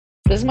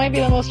This might be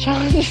the most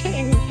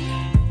challenging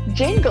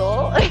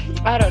jingle.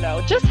 I don't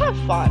know. Just have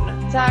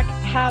fun. Zach,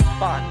 have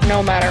fun.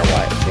 No matter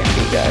what, it's going to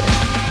be good.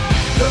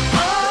 The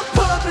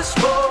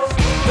Unpurposeful,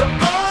 the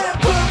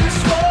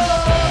Unpurposeful,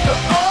 the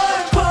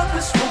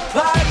Unpurposeful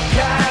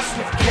Podcast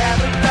with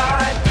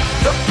Caroline.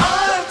 The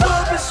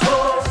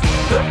Unpurposeful,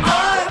 the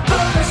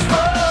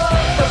Unpurposeful,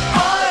 the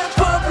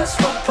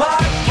Unpurposeful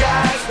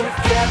Podcast with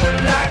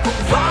Caroline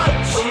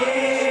Kowalczyk.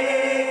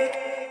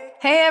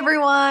 Hey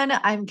everyone,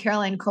 I'm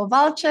Caroline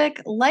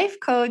Kowalczyk, life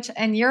coach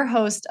and your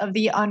host of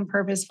the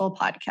Unpurposeful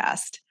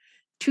Podcast.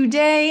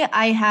 Today,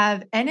 I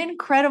have an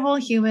incredible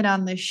human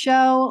on the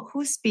show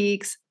who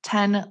speaks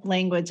 10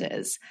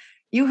 languages.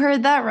 You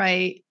heard that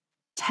right,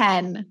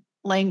 10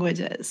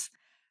 languages.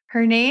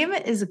 Her name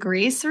is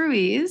Grace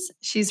Ruiz.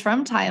 She's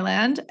from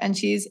Thailand, and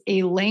she's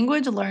a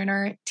language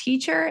learner,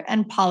 teacher,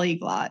 and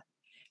polyglot.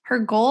 Her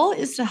goal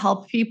is to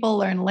help people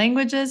learn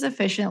languages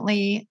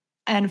efficiently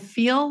and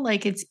feel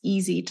like it's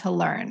easy to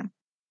learn.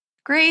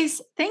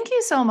 Grace, thank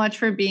you so much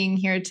for being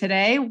here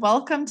today.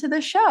 Welcome to the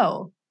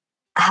show.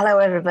 Hello,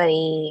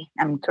 everybody.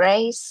 I'm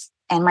Grace,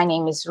 and my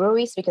name is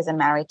Ruiz because I'm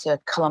married to a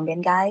Colombian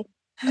guy,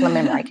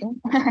 Colombian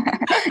American.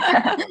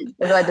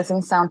 So it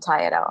doesn't sound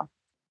Thai at all.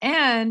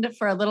 And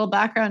for a little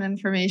background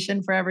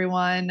information for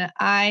everyone,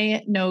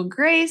 I know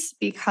Grace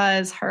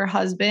because her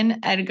husband,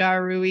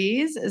 Edgar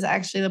Ruiz, is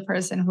actually the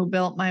person who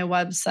built my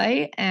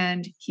website,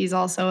 and he's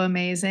also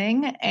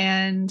amazing.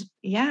 And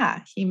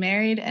yeah, he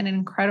married an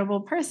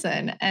incredible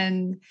person.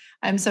 And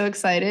I'm so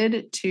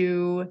excited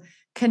to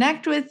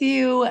connect with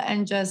you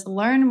and just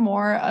learn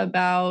more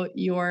about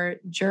your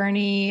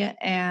journey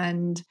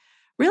and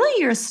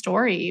really your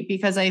story,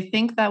 because I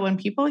think that when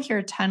people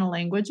hear 10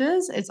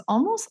 languages, it's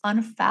almost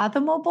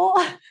unfathomable.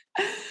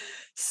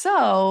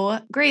 So,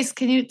 Grace,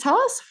 can you tell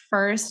us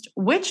first,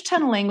 which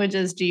 10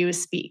 languages do you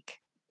speak?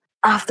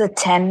 After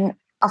 10,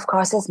 of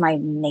course, is my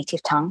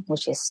native tongue,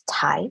 which is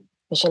Thai,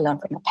 which I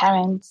learned from my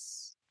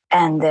parents.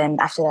 And then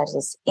after that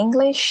is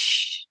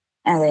English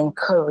and then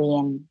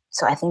Korean.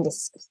 So I think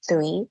this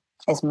 3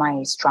 is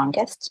my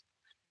strongest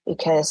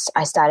because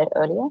I started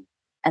earlier.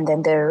 And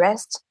then the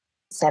rest,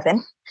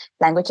 7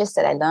 languages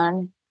that I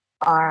learned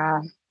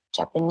are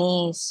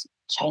Japanese,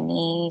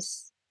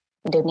 Chinese,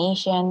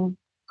 Indonesian,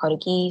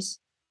 Portuguese,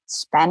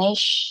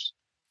 Spanish,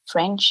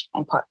 French,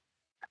 and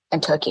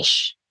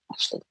Turkish,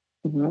 actually.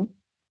 Mm-hmm.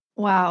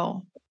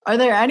 Wow. Are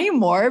there any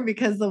more?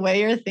 Because the way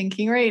you're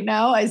thinking right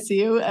now, I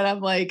see you and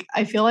I'm like,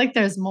 I feel like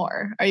there's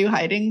more. Are you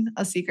hiding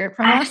a secret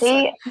from us?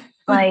 Actually,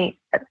 like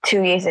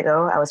 2 years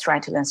ago, I was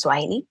trying to learn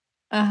Swahili,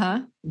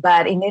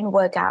 but it didn't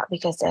work out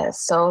because there's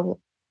so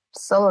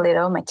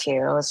little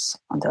materials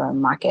on the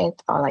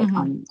market or like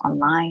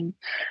online.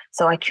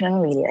 So I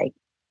couldn't really like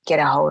get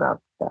a hold of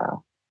the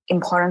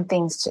important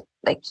things to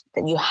like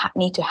that you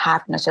need to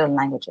have in certain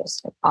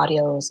languages, like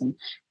audios and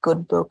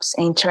good books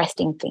and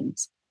interesting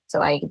things. So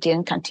I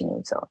didn't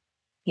continue. So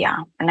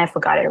yeah, and I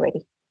forgot it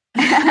already.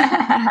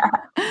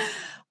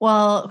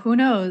 Well, who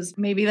knows?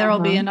 Maybe there will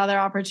be another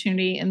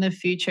opportunity in the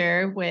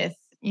future with,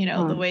 you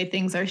know, the way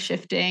things are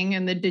shifting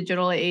in the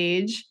digital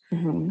age.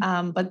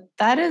 But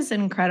that is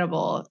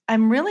incredible.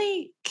 I'm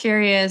really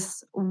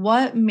curious,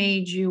 what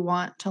made you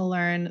want to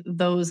learn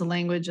those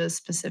languages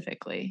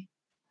specifically?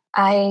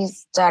 I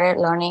started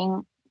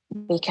learning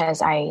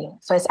because I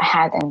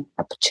had an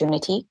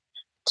opportunity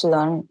to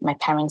learn. My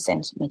parents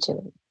sent me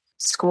to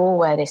school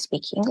where they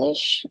speak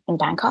English in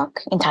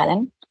Bangkok, in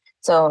Thailand.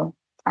 So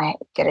I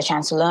get a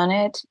chance to learn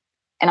it.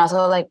 And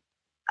also like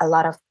a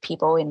lot of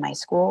people in my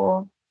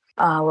school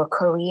were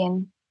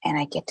Korean, and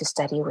I get to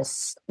study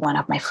with one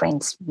of my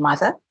friend's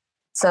mother.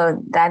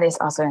 So that is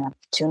also an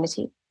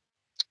opportunity.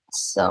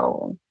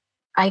 So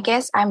I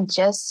guess I'm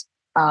just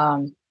a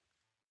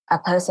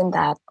person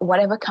that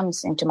whatever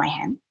comes into my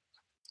hand,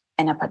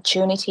 an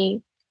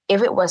opportunity,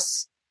 if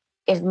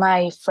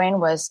my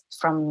friend was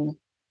from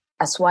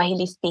a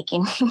Swahili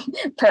speaking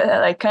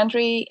like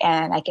country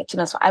and I get to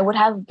know, so I would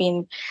have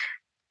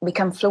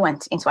become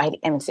fluent in Swahili.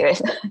 I'm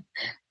serious.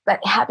 But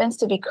it happens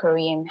to be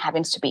Korean,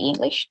 happens to be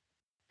English.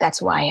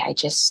 That's why I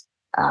just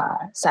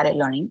started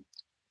learning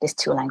these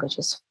 2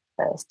 languages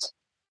first.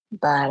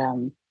 But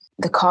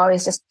the core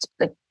is just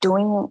like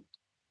doing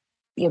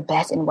your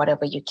best in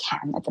whatever you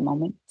can at the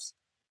moment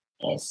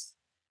is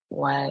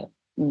what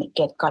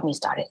got me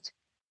started.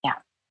 Yeah.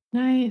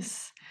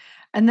 Nice.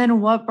 And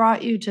then what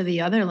brought you to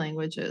the other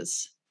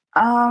languages?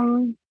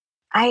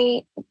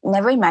 I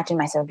never imagined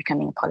myself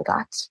becoming a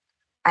polyglot.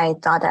 I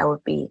thought I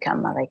would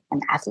become like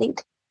an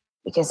athlete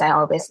because I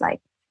always like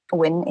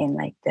win in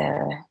like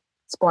the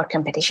sport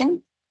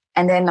competition.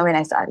 And then when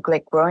I started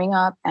like growing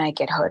up and I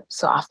get hurt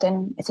so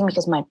often, I think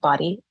because my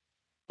body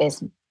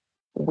is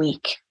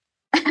weak.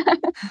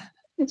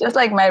 Just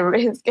like my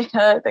wrist get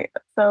hurt like,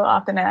 so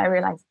often, and I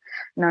realized,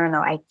 no,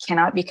 I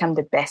cannot become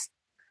the best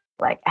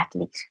like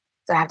athlete.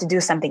 So I have to do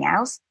something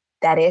else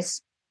that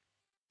is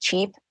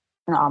cheap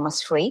and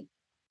almost free,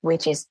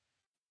 which is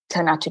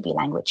turn out to be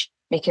language,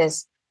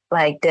 because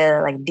like the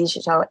like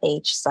digital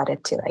age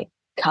started to like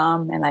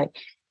come and like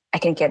I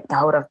can get the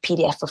hold of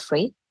PDF for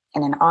free.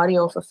 and an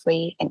audio for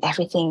free, and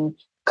everything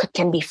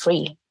can be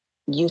free,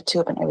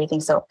 YouTube and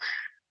everything. So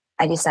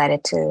I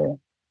decided to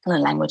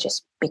learn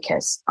languages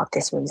because of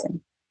this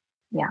reason.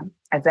 Yeah,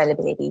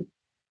 availability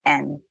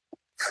and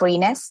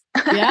freeness.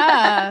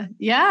 Yeah.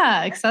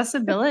 Yeah.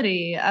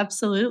 Accessibility.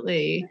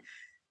 Absolutely.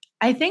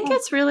 I think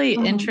it's really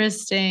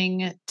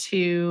interesting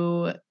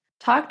to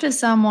talk to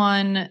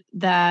someone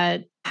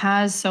that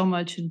has so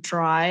much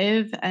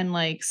drive and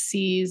like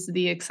sees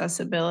the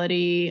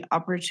accessibility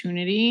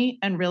opportunity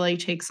and really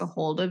takes a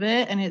hold of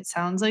it. And it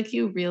sounds like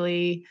you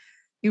really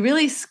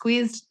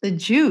squeezed the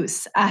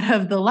juice out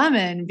of the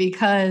lemon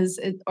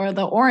or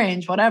the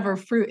orange, whatever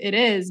fruit it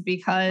is,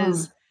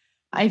 because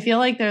I feel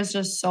like there's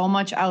just so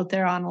much out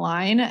there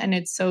online and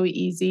it's so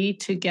easy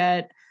to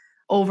get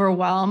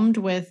overwhelmed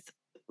with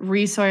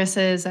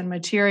resources and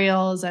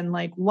materials and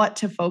like what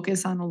to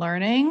focus on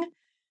learning.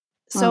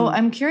 So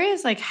I'm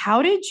curious, like,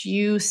 how did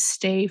you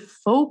stay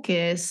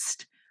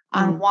focused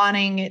on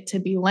wanting it to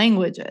be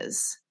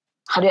languages?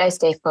 How did I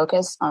stay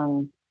focused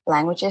on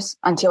languages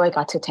until I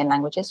got to 10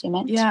 languages, you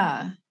meant?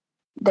 Yeah.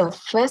 The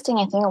first thing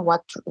I think of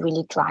what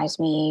really drives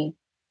me,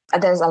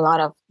 there's a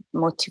lot of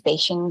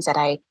motivations that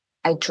I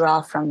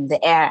draw from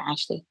the air,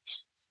 actually,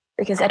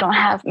 because I don't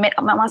have,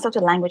 most of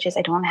the languages,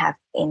 I don't have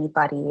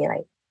anybody,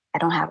 like, I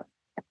don't have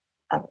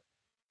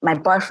my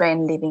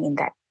boyfriend living in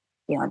that,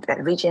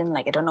 that region.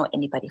 Like, I don't know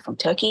anybody from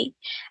Turkey.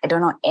 I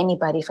don't know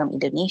anybody from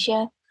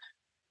Indonesia.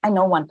 I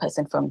know one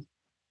person from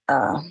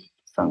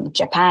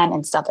Japan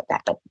and stuff like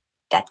that, but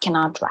that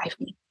cannot drive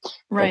me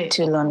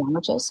to learn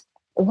languages.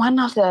 One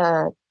of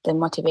the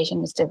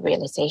motivation is the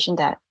realization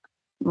that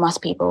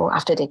most people,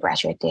 after they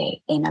graduate,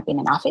 they end up in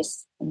an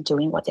office and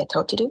doing what they're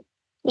told to do,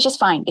 which is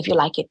fine. If you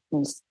like it,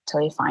 it's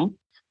totally fine.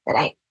 But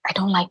I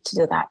don't like to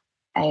do that.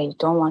 I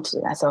don't want to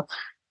do that. So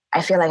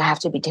I feel like I have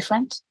to be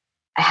different.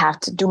 I have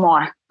to do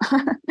more.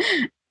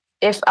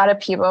 If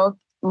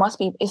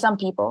some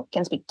people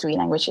can speak 3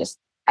 languages,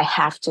 I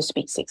have to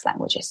speak 6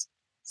 languages,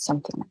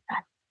 something like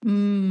that.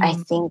 I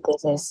think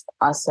this is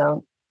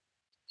also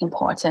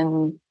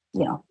important,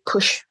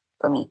 push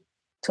for me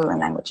to learn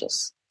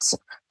languages.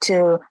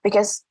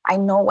 Because I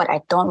know what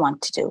I don't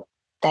want to do,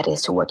 that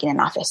is to work in an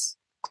office.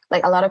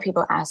 Like, a lot of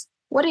people ask,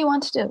 what do you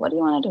want to do? What do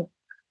you want to do?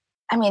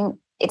 I mean,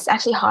 it's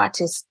actually hard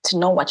to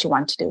know what you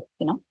want to do,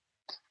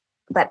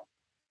 but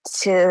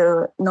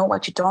to know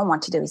what you don't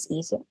want to do is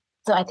easier.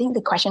 So I think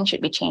the question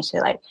should be changed to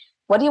like,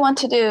 what do you want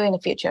to do in the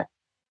future?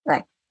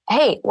 Like,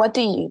 hey, what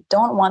do you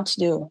don't want to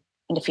do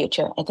in the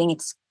future? I think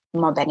it's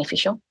more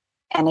beneficial.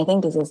 And I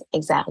think this is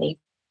exactly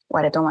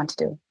what I don't want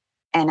to do.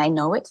 And I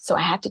know it. So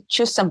I had to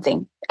choose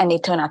something, and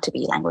it turned out to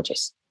be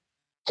languages.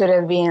 Could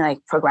have been like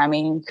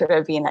programming, could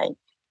have been like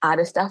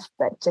other stuff,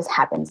 but just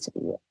happens to be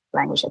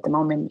language at the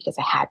moment because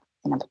I had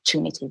an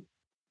opportunity.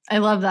 I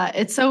love that.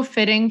 It's so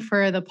fitting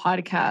for the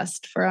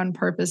podcast for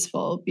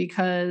Unpurposeful,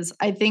 because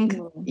I think,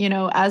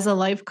 as a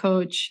life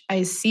coach,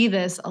 I see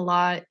this a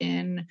lot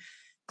in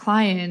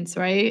clients,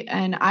 right?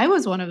 And I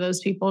was one of those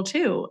people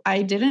too.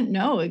 I didn't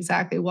know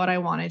exactly what I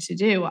wanted to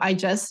do. I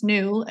just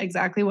knew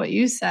exactly what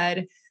you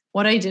said,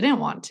 what I didn't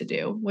want to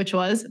do, which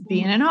was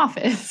be in an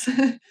office,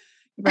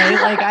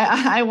 right? Like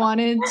I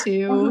wanted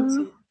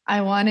to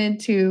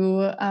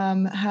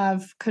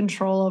have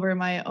control over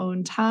my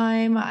own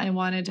time. I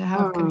wanted to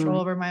have control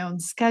over my own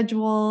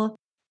schedule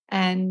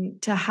and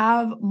to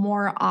have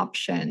more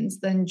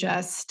options than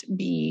just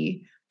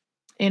be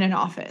in an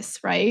office,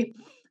 right?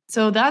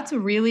 So that's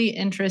really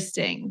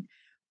interesting.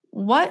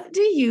 What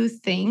do you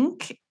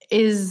think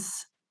is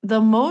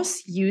the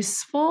most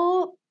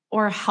useful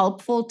or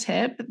helpful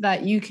tip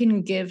that you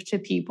can give to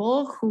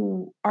people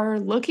who are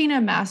looking to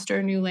master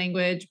a new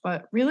language,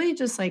 but really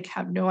just like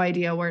have no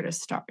idea where to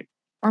start?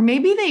 Or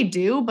maybe they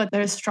do, but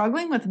they're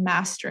struggling with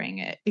mastering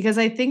it, because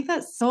I think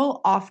that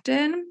so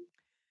often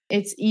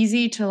it's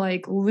easy to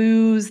like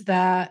lose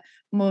that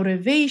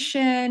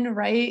motivation,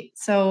 right?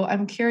 So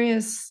I'm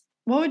curious,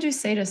 what would you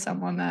say to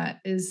someone that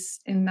is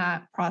in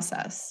that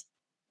process?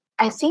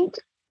 I think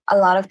a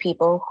lot of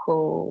people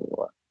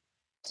who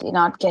do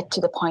not get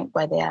to the point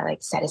where they are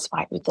like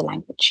satisfied with the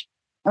language.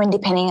 I mean,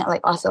 depending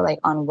like also like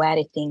on where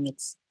they think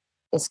it's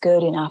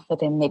good enough for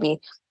them. Maybe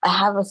I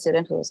have a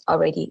student who's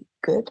already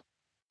good,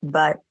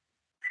 but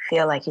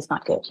feel like he's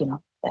not good,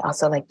 But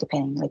also like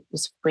depending, like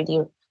it's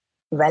pretty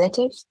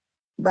relative.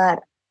 But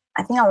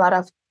I think a lot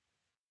of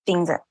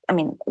things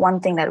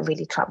one thing that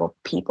really trouble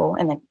people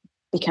and it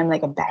become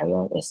like a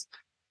barrier is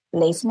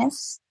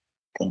laziness.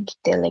 I think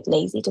they're like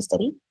lazy to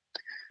study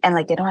and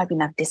like they don't have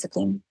enough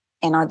discipline.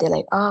 And or they're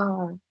like,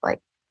 oh,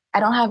 like I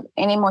don't have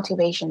any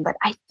motivation, but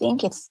I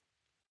think it's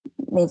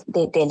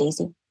they're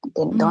lazy.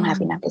 They don't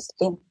have enough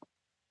discipline.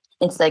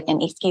 It's like an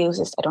excuse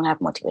is I don't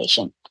have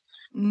motivation.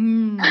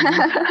 Could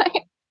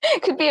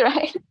be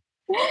right.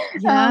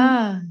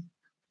 Yeah.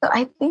 So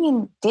I think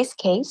in this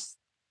case,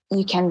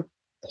 you can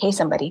pay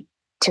somebody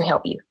to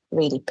help you,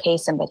 really pay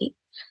somebody.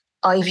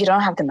 Or if you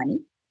don't have the money,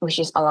 which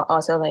is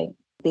also like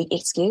big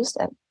excuse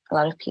that a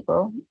lot of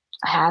people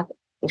have.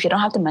 If you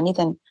don't have the money,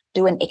 then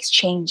do an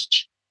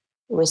exchange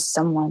with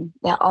someone.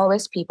 There are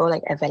always people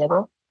like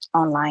available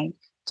online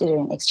to do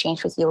an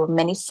exchange with you.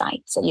 Many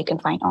sites that you can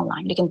find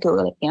online. You can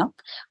Google it,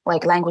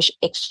 like language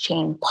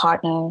exchange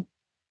partner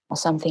or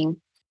something.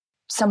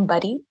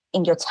 Somebody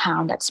in your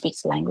town that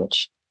speaks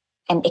language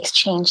and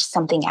exchange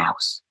something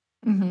else.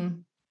 Mm-hmm.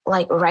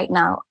 Like right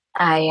now,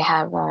 I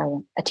have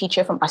a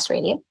teacher from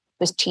Australia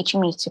who's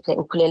teaching me to play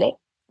ukulele,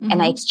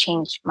 and I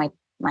exchange my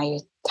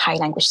Thai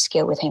language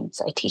skill with him.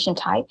 So I teach him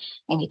Thai,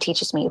 and he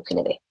teaches me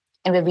ukulele.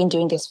 And we've been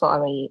doing this for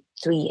already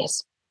 3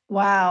 years.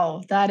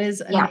 Wow, that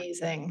is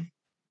amazing.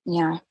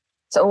 Yeah.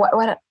 So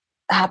what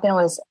happened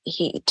was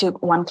he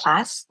took one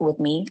class with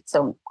me.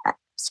 So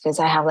because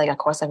I have like a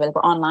course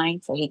available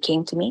online, so he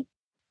came to me.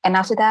 And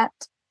after that,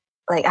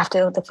 like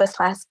after the first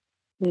class,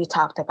 we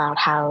talked about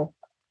how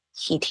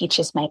he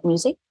teaches my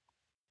music.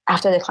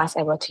 After the class,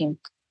 I wrote to him,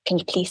 "Can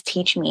you please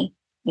teach me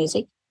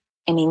music?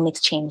 And in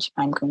exchange,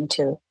 I'm going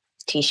to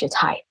teach you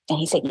Thai." And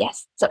he said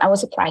yes. So I was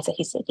surprised that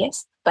he said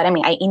yes. But I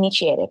mean, I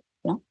initiated,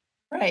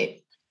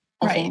 Right.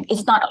 I think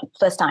it's not the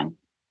first time.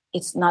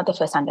 It's not the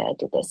first time that I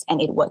did this,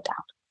 and it worked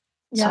out.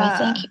 Yeah.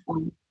 So I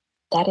think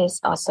that is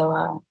also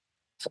a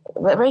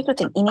very good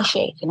thing.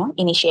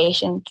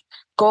 Initiation,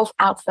 go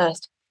out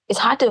first. It's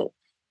hard to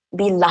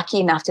be lucky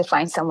enough to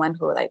find someone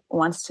who like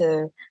wants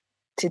to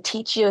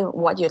teach you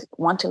what you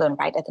want to learn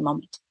right at the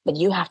moment, but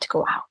you have to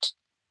go out.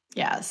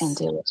 Yes. And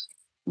do it.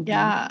 Mm-hmm.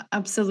 Yeah,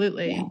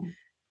 absolutely.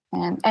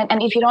 Yeah.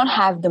 And if you don't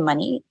have the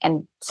money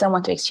and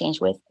someone to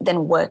exchange with,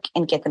 then work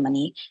and get the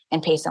money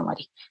and pay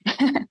somebody.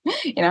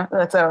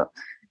 So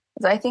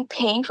I think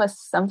paying for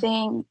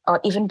something, or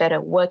even better,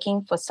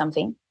 working for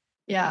something,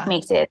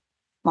 makes it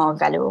more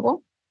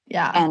valuable.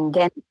 Yeah. And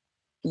then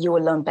you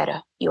will learn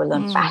better. You will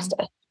learn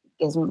faster.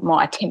 Gives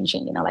more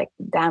attention, like,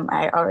 damn,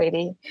 I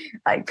already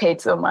like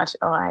paid so much,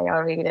 or I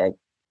already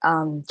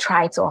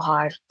tried so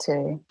hard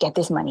to get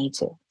this money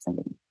to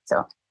something.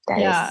 So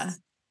that is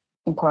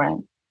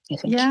important, I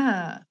think.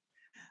 Yeah.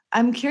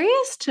 I'm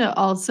curious to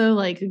also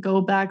like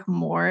go back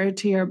more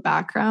to your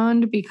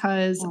background,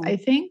 because I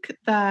think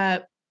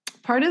that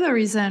part of the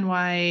reason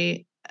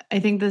why I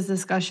think this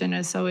discussion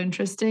is so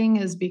interesting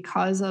is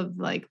because of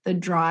like the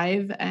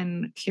drive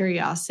and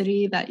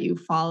curiosity that you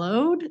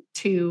followed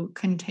to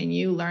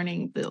continue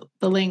learning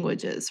the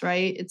languages,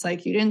 right? It's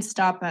like you didn't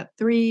stop at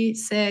 3,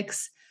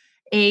 6,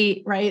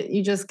 8, right?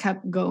 You just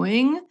kept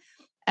going.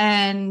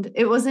 And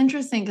it was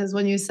interesting because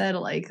when you said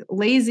like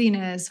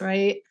laziness,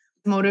 right?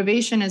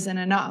 Motivation isn't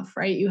enough,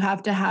 right? You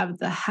have to have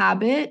the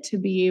habit to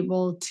be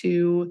able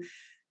to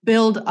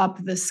build up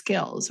the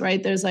skills,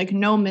 right? There's like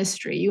no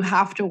mystery. You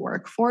have to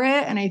work for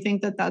it. And I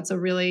think that that's a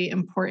really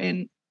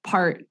important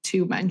part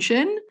to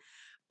mention.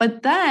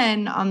 But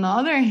then on the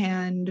other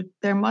hand,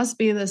 there must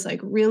be this like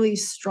really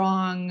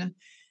strong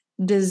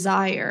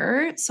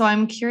desire. So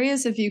I'm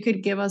curious if you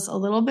could give us a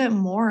little bit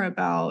more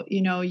about,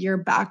 your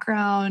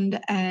background,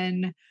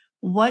 and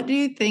what do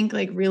you think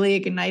like really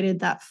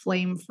ignited that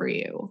flame for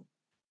you?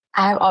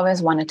 I've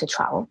always wanted to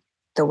travel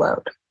the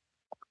world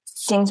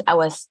since I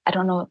was, I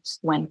don't know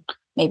when,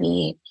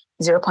 maybe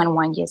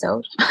 0.1 years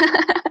old.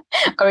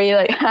 Or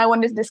like, I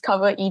wanted to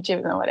discover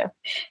Egypt or whatever.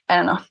 I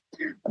don't know.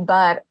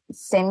 But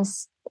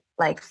since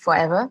like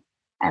forever,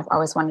 I've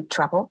always wanted to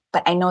travel.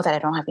 But I know that I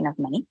don't have enough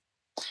money.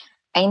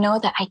 I know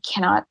that I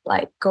cannot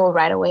like go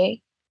right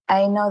away.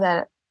 I know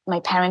that my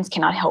parents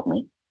cannot help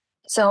me.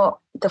 So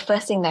the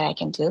first thing that I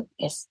can do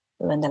is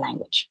learn the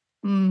language.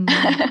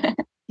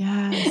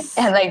 Yes.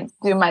 And like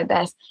do my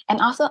best.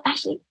 And also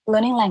actually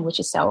learning language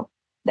itself,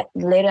 that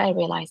later I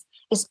realized,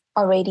 is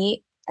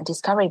already a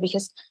discovery,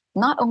 because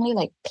not only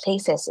like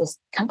places is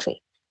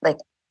country, like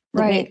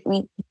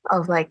we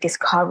of like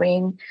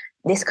discovering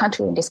this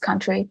country and this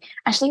country.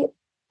 Actually,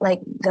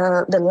 like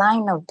the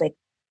line of like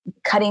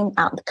cutting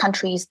out the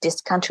countries, this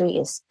country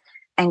is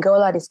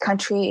Angola, this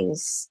country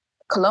is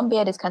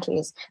Colombia, this country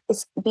is,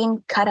 it's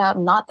being cut out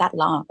not that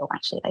long ago,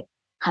 actually, like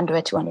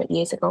 100, 200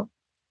 years ago.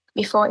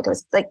 Before it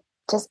was like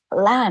just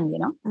land,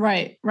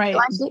 Right.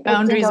 So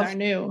boundaries are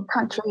new.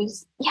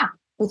 Countries,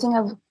 we think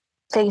of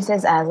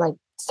places as like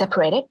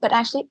separated, but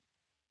actually,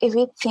 if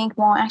we think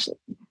more, actually,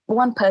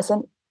 one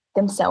person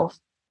themselves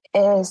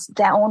is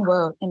their own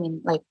world. I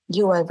mean, like,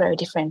 you are very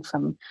different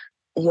from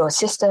your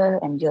sister,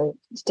 and you're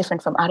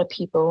different from other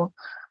people.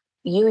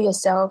 You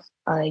yourself,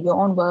 your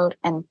own world,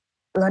 and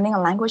learning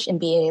a language and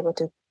being able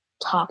to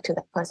talk to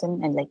that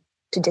person and like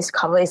to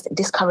discover is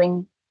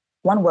discovering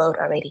one world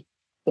already,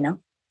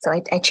 So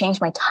I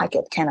changed my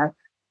target kind of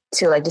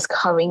to like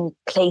discovering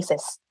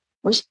places,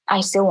 which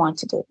I still want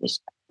to do, which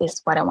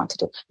is what I want to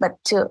do.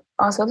 But to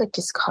also like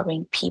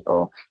discovering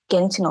people,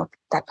 getting to know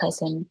that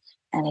person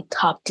and like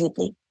talk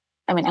deeply.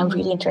 I mean, I'm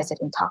really interested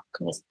in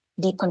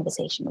deep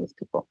conversation with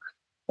people.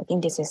 I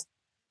think this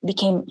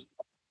became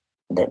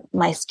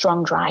my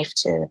strong drive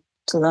to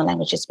learn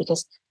languages,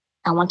 because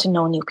I want to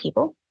know new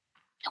people.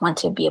 I want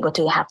to be able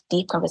to have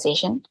deep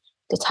conversation,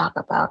 to talk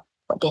about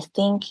what they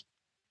think,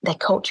 their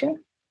culture,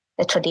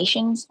 their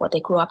traditions, what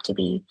they grew up to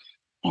be,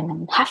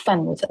 and have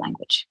fun with the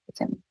language with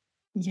them.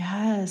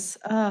 Yes.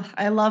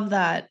 I love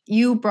that.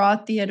 You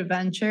brought the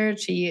adventure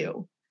to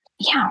you.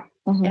 Yeah.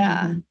 Mm-hmm.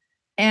 Yeah.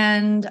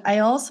 And I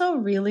also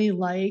really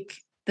like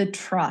the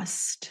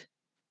trust.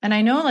 And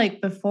I know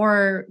like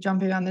before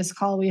jumping on this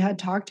call, we had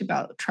talked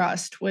about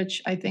trust,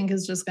 which I think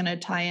is just going to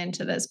tie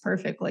into this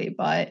perfectly.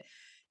 But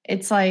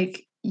it's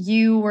like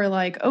you were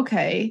like,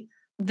 okay,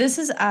 this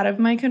is out of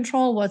my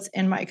control. What's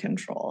in my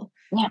control?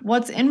 Yeah.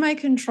 What's in my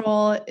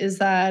control is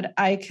that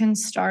I can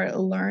start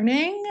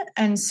learning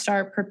and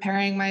start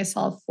preparing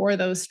myself for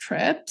those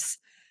trips.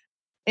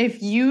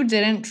 If you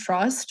didn't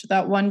trust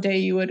that one day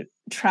you would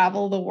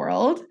travel the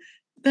world,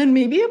 then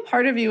maybe a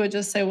part of you would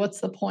just say, what's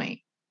the point?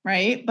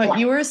 Right. But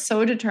you were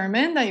so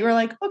determined that you were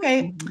like,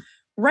 okay,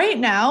 right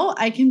now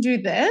I can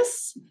do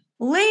this.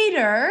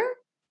 Later,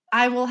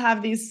 I will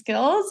have these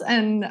skills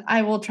and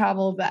I will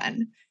travel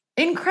then.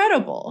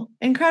 Incredible.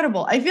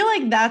 Incredible. I feel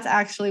like that's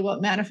actually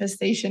what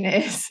manifestation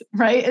is,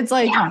 right? It's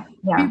like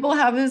people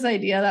have this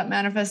idea that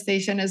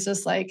manifestation is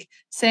just like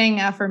saying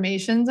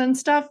affirmations and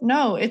stuff.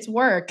 No, it's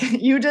work.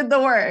 You did the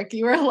work.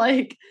 You were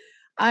like,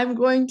 I'm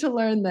going to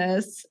learn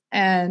this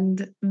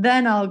and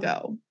then I'll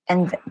go.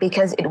 And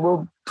because it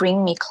will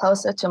bring me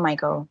closer to my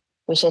goal,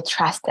 which I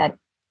trust that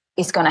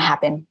it's going to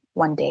happen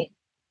one day.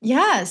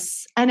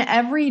 Yes. And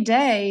every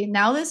day,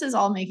 now this is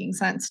all making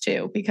sense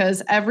too,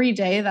 because every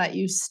day that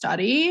you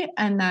study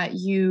and that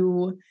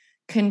you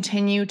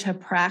continue to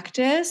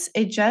practice,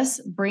 it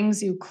just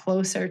brings you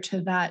closer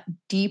to that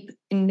deep,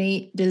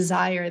 innate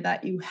desire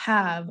that you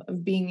have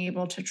of being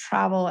able to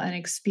travel and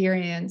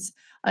experience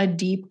a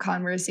deep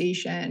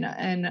conversation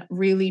and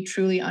really,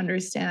 truly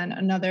understand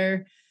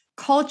another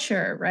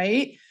culture,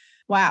 right?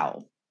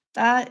 Wow.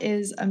 That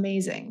is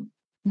amazing.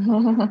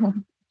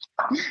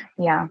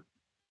 Yeah.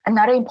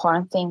 Another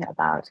important thing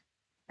about,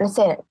 let's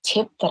say, a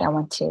tip that I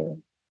want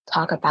to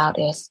talk about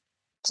is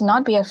to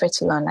not be afraid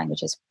to learn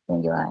languages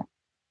when you are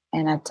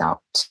an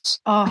adult.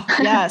 Oh,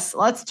 yes.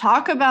 Let's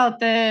talk about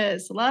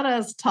this. Let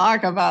us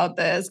talk about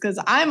this because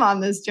I'm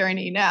on this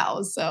journey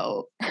now.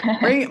 So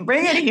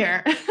bring it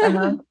here.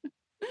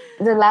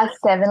 The last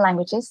 7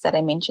 languages that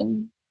I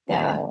mentioned.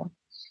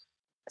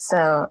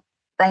 So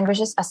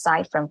languages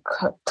aside from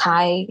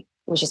Thai,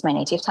 which is my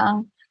native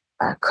tongue,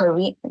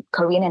 Korean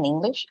and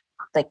English,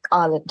 like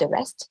all of the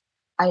rest,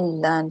 I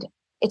learned.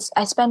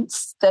 I spent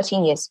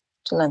 13 years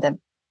to learn them.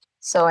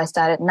 So I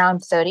started. Now I'm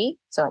 30.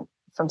 So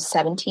from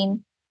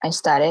 17, I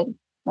started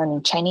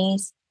learning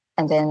Chinese,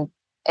 and then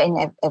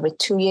every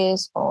 2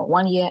 years or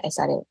 1 year, I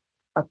started,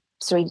 or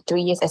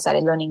 3 years, I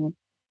started learning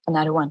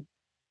another one.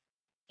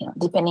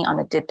 Depending on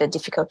the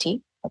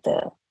difficulty of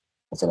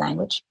the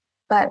language.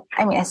 But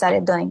I mean, I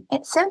started learning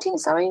at 17.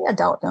 Is already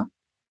adult, no?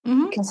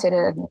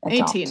 Considered an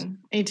adult.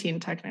 18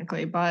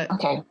 technically, but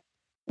okay.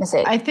 That's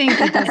it. I think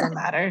it doesn't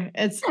matter.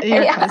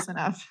 You're close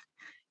enough.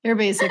 You're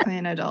basically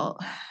an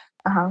adult.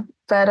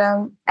 But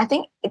I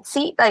think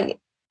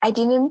I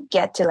didn't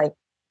get to like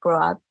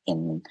grow up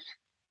in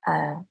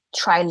a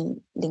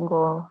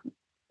trilingual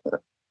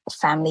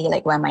family,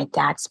 like where my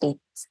dad speaks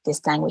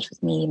this language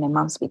with me, my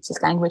mom speaks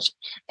this language,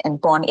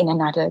 and born in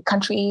another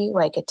country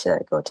where I get to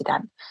go to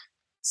that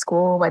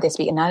school where they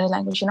speak another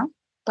language,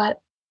 But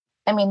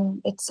I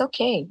mean, it's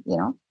okay,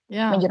 Yeah.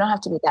 I mean, you don't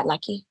have to be that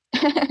lucky.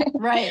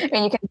 Right. I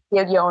mean, you can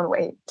build your own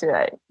way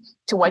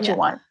to what you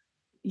want.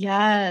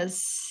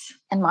 Yes.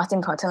 And most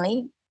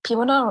importantly,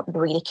 people don't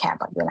really care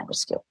about your language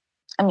skill.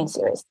 I mean,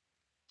 serious.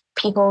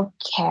 People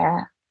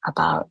care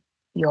about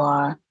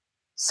your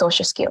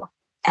social skill,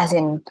 as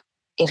in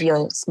if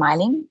you're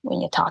smiling when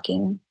you're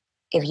talking,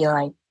 if you're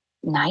like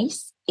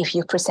nice, if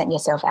you present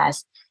yourself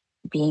as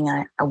being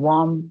a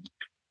warm,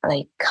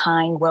 like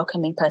kind,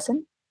 welcoming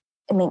person.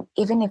 I mean,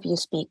 even if you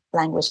speak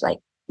language like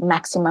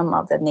maximum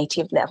of the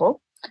native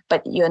level,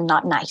 but you're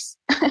not nice.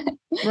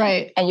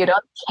 Right. And you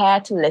don't care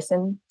to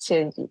listen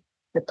to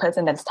the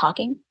person that's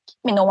talking. I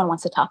mean, no one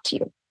wants to talk to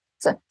you.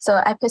 So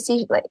I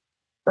perceive like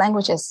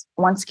language as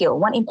one skill,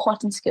 one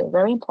important skill,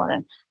 very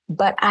important,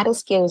 but other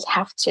skills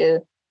have to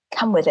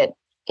come with it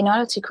in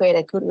order to create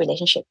a good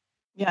relationship.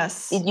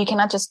 Yes. You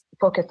cannot just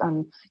focus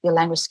on your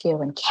language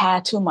skill and care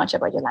too much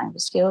about your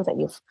language skill that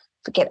you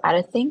forget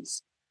other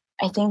things.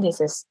 I think this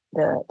is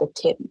the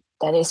tip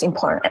that is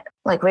important,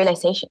 like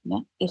realization.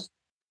 Yeah,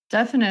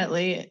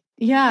 definitely.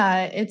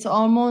 Yeah, it's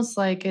almost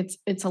like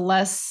it's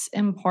less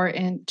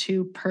important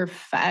to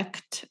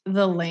perfect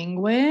the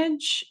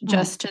language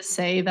just to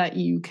say that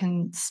you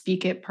can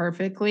speak it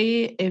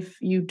perfectly if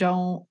you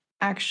don't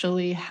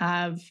actually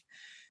have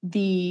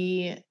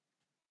the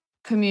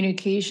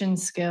communication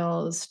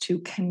skills to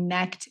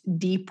connect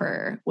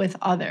deeper with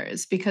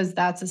others, because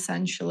that's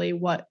essentially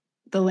what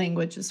the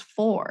language is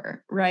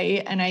for,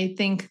 right? And I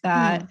think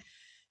that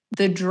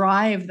the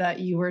drive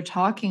that you were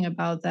talking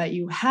about that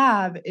you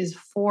have is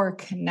for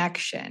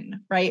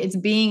connection, right? It's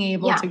being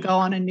able to go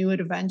on a new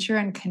adventure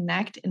and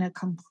connect in a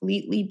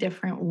completely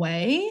different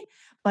way,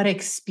 but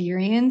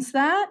experience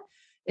that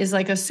is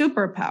like a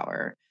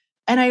superpower.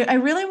 And I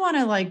really want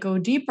to like go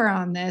deeper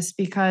on this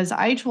because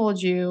I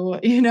told you,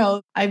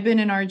 I've been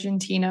in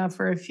Argentina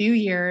for a few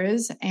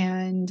years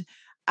and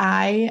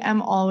I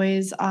am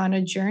always on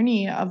a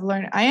journey of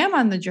learning. I am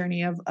on the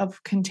journey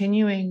of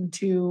continuing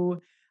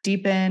to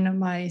deepen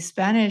my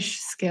Spanish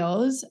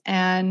skills.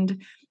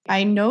 And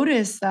I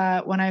noticed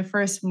that when I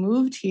first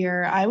moved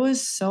here, I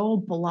was so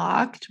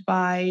blocked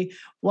by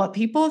what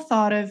people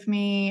thought of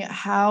me,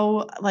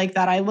 how like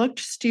that I looked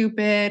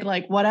stupid,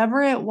 like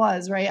whatever it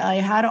was, right? I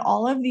had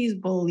all of these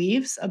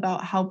beliefs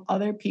about how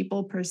other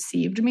people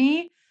perceived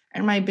me.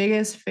 And my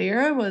biggest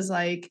fear was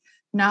like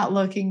not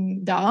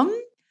looking dumb.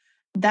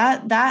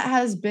 That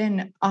has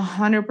been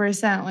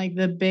 100% like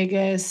the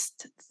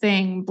biggest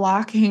thing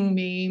blocking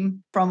me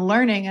from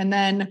learning. And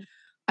then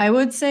I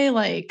would say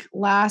like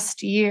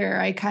last year,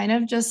 I kind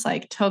of just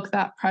like took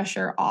that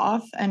pressure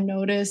off and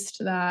noticed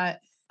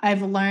that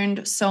I've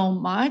learned so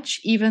much,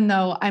 even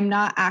though I'm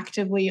not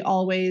actively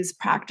always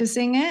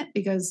practicing it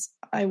because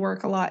I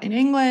work a lot in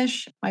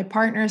English. My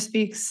partner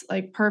speaks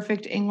like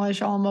perfect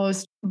English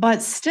almost.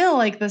 But still,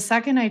 like the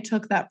second I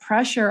took that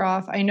pressure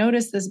off, I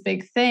noticed this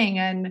big thing.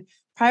 And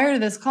prior to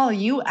this call,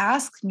 you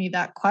asked me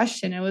that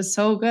question. It was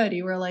so good.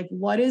 You were like,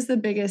 what is the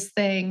biggest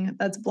thing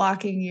that's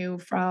blocking you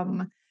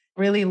from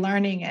really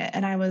learning it?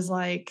 And I was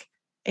like,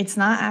 it's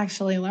not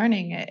actually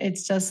learning it.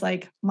 It's just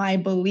like my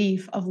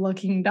belief of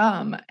looking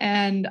dumb.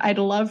 And I'd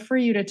love for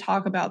you to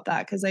talk about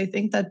that because I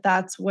think that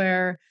that's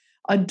where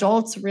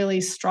adults really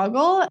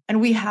struggle.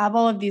 And we have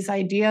all of these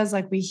ideas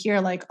like we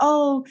hear like,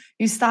 oh,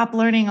 you stop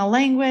learning a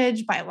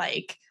language by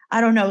like, I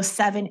don't know,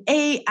 7,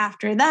 8.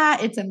 After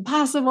that, it's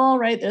impossible,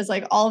 right? There's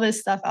like all this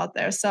stuff out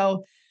there.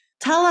 So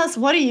tell us,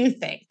 what do you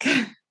think?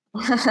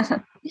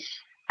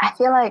 I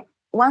feel like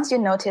once you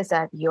notice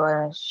that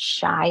you're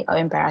shy or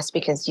embarrassed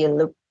because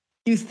you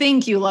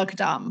think you look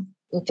dumb.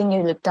 You think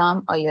you look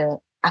dumb or you're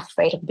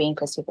afraid of being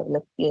perceived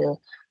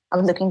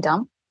of looking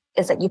dumb,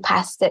 it's like you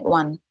pass that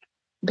one.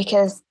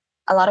 Because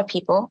a lot of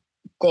people,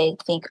 they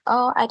think,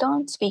 oh, I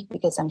don't speak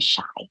because I'm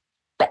shy.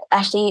 But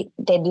actually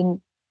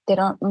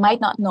might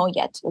not know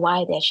yet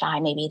why they're shy.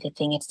 Maybe they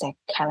think it's their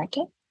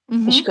character,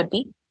 which could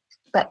be.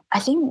 But I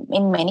think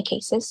in many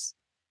cases,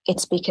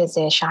 it's because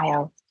they're shy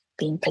of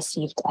being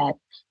perceived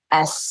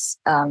as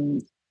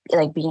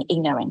like being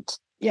ignorant.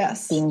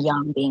 Yes. Being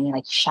young, being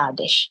like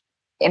childish,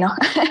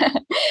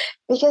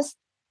 because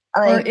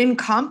or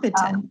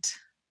incompetent.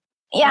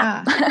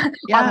 Yeah.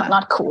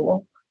 Not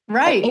cool.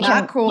 Right.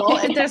 Not cool.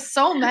 And there's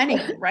so many,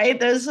 right?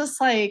 There's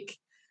just like,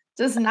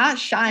 just not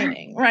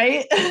shining,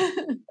 right?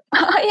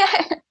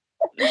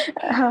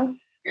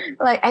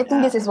 Like, I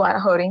think this is what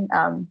holding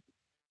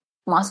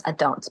most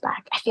adults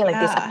back. I feel like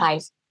this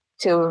applies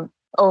to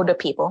older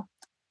people.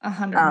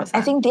 100%.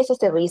 I think this is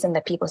the reason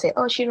that people say,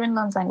 oh, children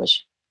learn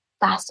language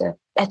faster.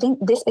 I think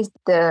this is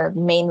the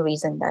main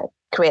reason that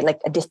create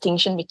like a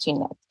distinction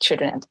between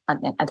children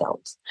and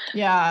adults.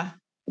 Yeah.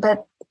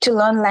 But to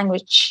learn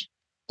language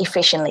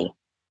efficiently,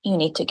 you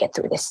need to get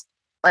through this.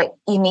 Like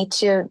you need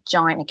to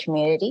join a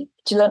community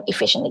to learn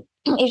efficiently.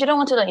 If you don't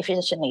want to learn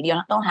efficiently, you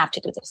don't have to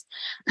do this.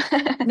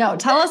 No,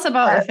 tell us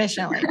about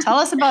efficiently. Tell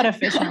us about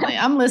efficiently.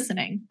 I'm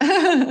listening.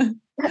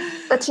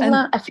 But to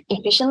learn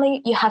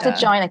efficiently, you have to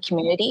join a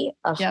community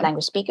of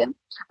language speakers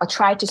or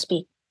try to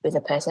speak with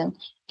a person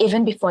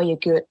even before you're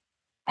good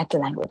at the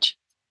language.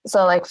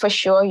 So like for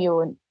sure you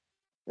would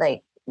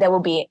like there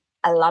will be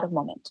a lot of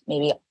moments,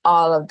 maybe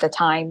all of the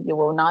time you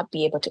will not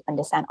be able to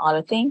understand all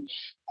the things.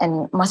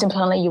 And most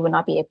importantly, you will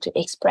not be able to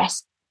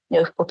express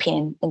your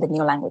opinion in the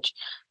new language.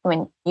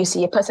 When you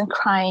see a person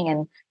crying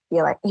and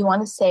you're like, you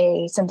want to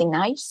say something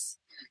nice,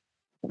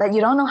 but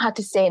you don't know how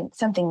to say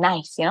something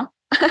nice, you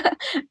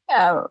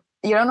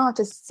don't know how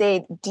to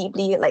say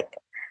deeply, like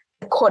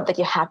the quote that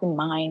you have in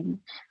mind.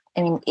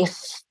 I mean,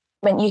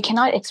 when you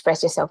cannot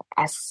express yourself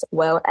as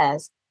well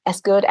as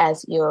good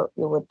as you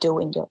would do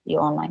in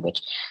your own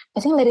language,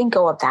 I think letting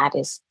go of that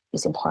is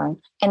important.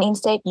 And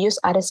instead use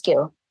other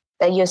skill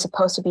that you're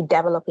supposed to be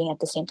developing at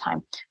the same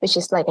time, which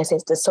is, like I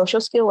said, the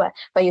social skill where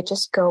you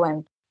just go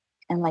and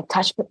like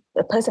touch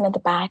the person at the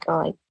back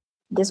or like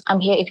this, I'm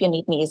here if you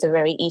need me, is a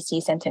very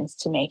easy sentence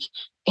to make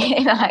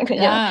in a language.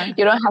 Yeah.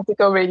 You don't have to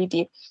go really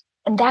deep.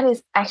 And that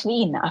is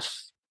actually enough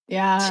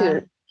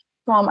to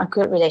form a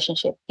good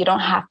relationship. You don't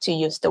have to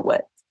use the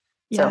word.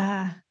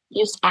 So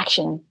use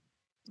action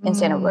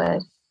instead of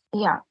words.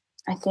 Yeah,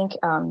 I think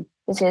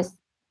this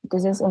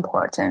is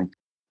important.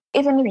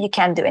 Even if you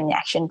can't do any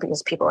action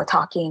because people are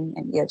talking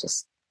and you're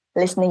just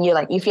listening,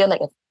 you feel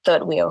like a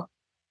third wheel,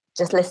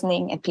 just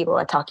listening and people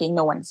are talking,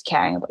 no one's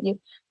caring about you.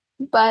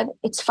 But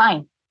it's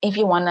fine. If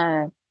you want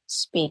to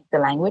speak the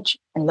language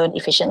and learn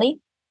efficiently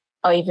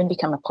or even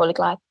become a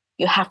polyglot,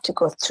 you have to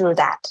go through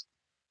that.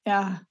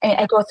 Yeah. And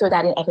I go through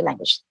that in every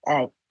language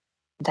that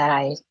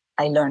I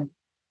learn.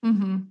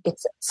 Mm-hmm.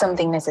 It's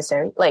something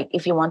necessary. Like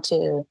if you want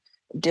to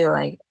do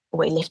like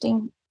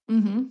weightlifting,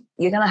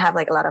 you're going to have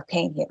like a lot of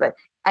pain here, but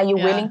are you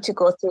willing to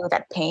go through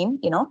that pain?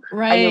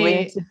 Right. Are you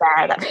willing to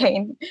bear that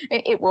pain?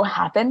 It will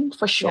happen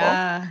for sure.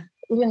 Yeah.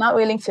 If you're not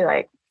willing to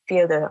like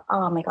feel the,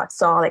 oh my God,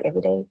 sore like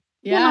every day,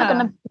 you're not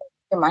going to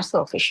your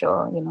muscle for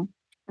sure,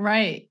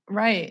 Right.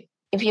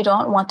 If you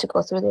don't want to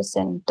go through this,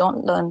 then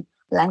don't learn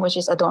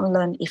languages or don't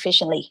learn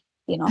efficiently,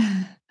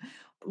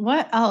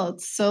 What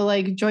else? So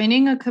like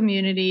joining a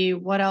community,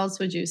 what else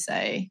would you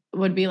say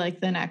would be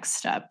like the next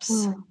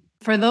steps?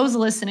 For those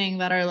listening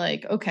that are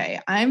like, okay,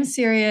 I'm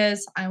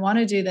serious. I want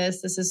to do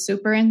this. This is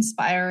super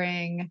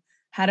inspiring.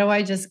 How do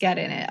I just get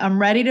in it? I'm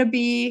ready to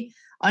be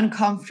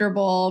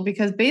uncomfortable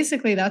because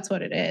basically that's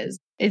what it is.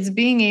 It's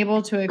being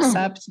able to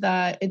accept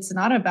that it's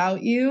not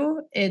about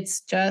you.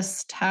 It's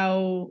just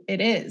how it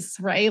is,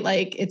 right?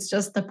 Like it's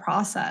just the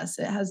process.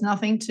 It has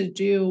nothing to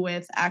do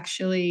with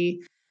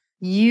actually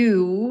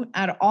you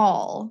at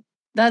all.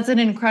 That's an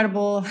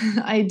incredible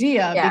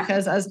idea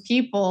because as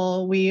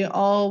people, we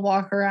all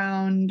walk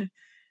around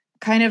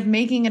kind of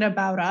making it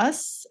about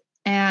us.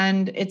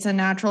 And it's a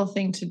natural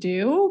thing to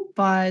do.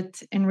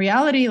 But in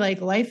reality,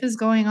 like life is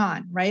going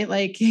on, right?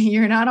 Like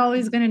you're not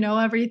always going to know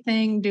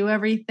everything, do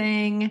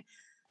everything.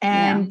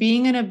 And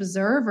being an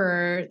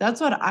observer, that's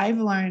what I've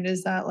learned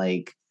is that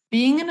like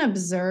being an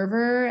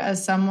observer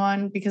as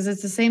someone, because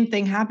it's the same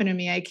thing happened to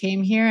me. I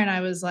came here and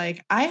I was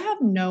like, I have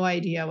no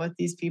idea what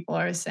these people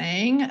are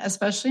saying,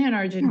 especially in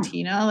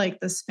Argentina. Like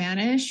the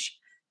Spanish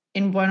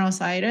in Buenos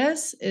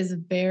Aires is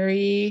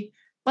very,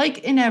 like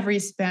in every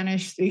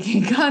Spanish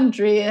speaking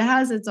country, it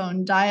has its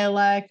own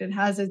dialect, it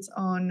has its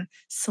own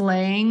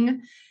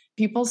slang.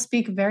 People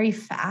speak very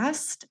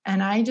fast.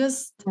 And I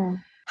just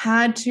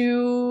had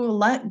to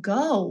let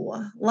go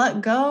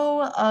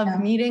of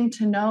needing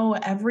to know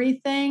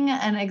everything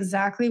and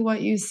exactly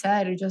what you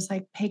said, just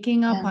like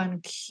picking up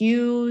on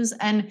cues.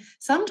 And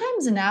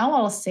sometimes now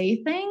I'll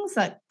say things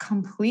that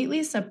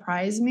completely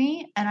surprise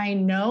me. And I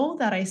know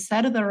that I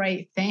said the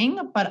right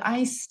thing, but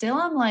I still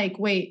am like,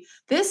 wait,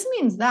 this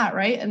means that,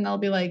 right? And they'll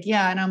be like,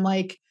 yeah. And I'm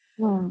like,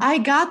 I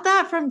got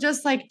that from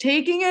just like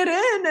taking it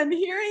in and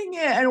hearing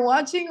it and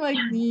watching like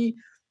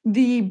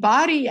the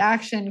body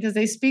action, because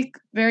they speak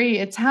very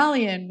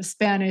Italian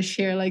Spanish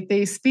here. Like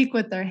they speak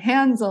with their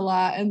hands a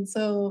lot. And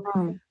so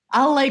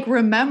I'll like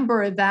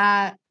remember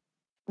that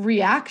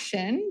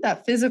reaction,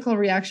 that physical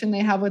reaction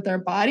they have with their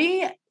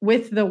body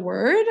with the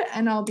word.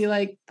 And I'll be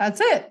like, that's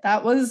it.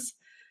 That was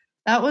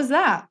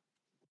that.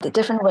 The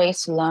different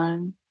ways to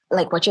learn,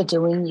 like what you're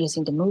doing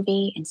using the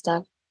movie and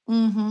stuff,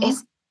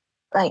 is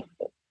like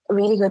a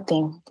really good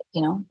thing.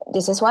 You know,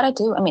 this is what I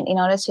do. I mean, in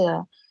order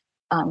to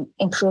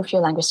improve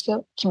your language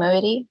skill,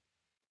 community,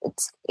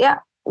 it's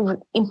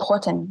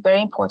important,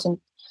 very important,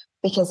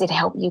 because it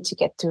helps you to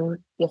get through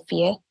your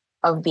fear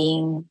of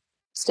being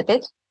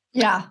stupid.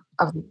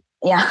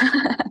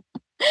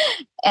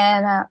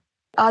 And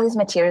all these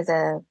materials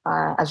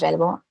are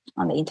available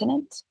on the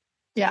internet.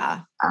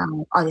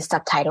 All these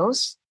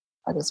subtitles,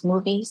 all these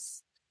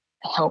movies,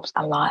 helps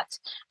a lot.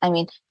 I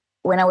mean,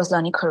 when I was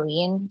learning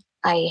Korean,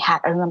 I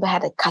remember I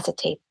had a cassette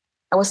tape.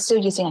 I was still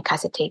using a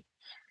cassette tape.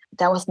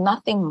 There was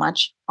nothing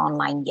much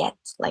online yet,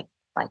 like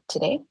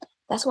today.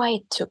 That's why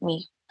it took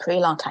me a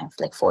pretty long time,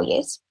 like 4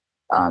 years,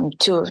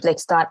 to like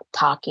start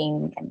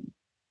talking and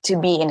to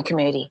be in a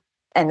community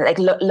and like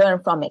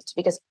learn from it.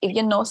 Because if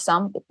you know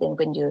some, then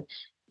when you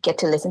get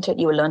to listen to it,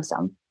 you will learn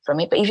some from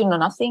it. But if you know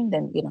nothing,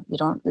 then you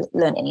don't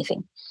learn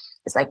anything.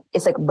 It's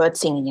like birds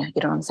singing. You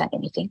don't understand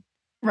anything.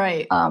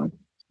 Right.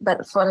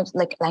 But for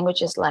like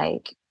languages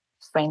like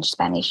French,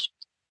 Spanish,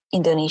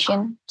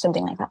 Indonesian,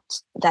 something like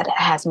that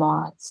has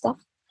more stuff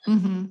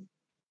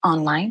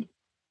online,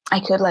 I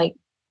could like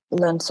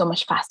learn so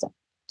much faster.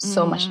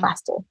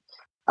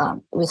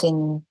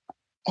 Within,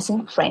 I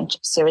think French,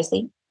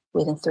 seriously,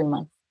 within 3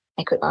 months,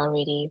 I could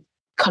already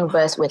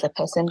converse with a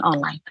person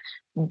online.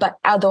 But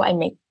although I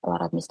make a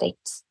lot of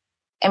mistakes,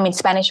 I mean,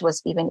 Spanish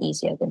was even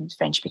easier than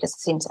French because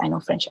since I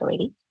know French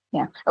already,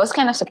 I was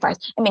kind of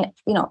surprised. I mean,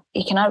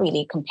 you cannot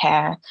really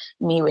compare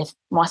me with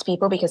most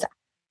people because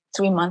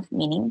 3 months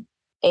meaning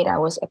 8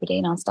 hours every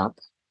day nonstop.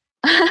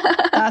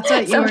 That's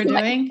what you were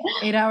doing?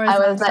 8 hours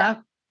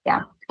nonstop?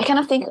 Like, I kind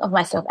of think of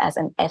myself as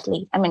an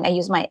athlete. I mean, I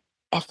use my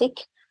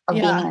ethic of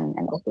being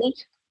an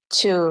athlete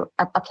to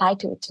apply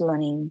to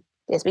learning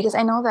this, because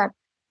I know that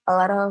a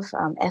lot of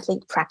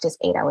athletes practice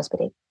 8 hours per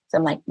day. So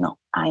I'm like, no,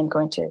 I'm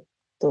going to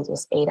do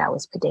this 8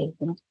 hours per day.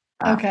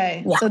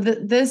 Okay. So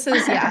this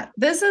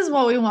is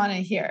what we want to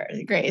hear,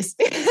 Grace.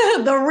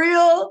 the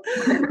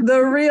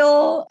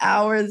real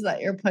hours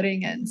that you're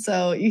putting in.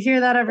 So you hear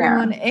that,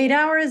 everyone? 8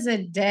 hours a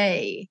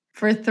day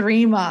for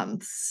 3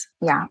 months.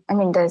 Yeah. I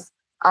mean, there's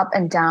up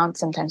and down.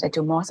 Sometimes I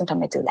do more,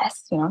 sometimes I do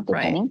less,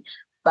 depending. Right.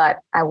 But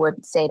I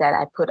would say that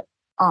I put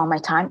all my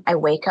time. I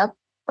wake up,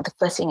 but the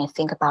first thing I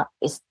think about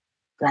is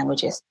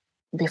languages.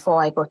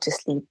 Before I go to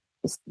sleep,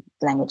 is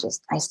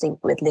languages. I sleep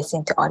with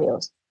listening to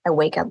audios. I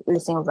wake up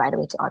listening right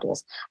away to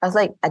audios. I was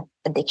like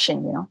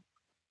addiction,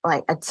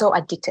 like I'm so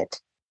addicted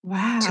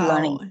to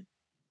learning.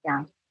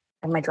 Yeah,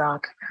 and my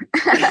drug.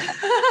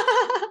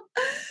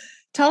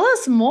 Tell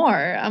us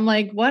more. I'm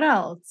like, what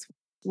else?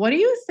 What do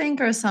you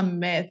think are some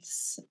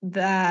myths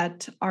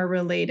that are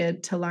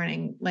related to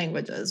learning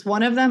languages?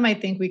 One of them, I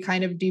think we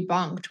kind of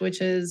debunked,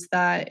 which is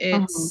that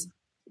it's,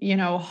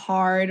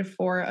 hard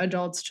for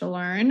adults to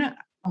learn.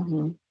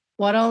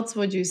 What else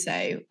would you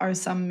say are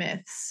some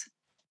myths?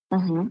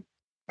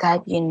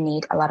 That you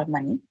need a lot of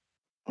money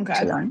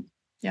to learn.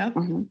 Yeah.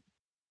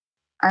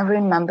 I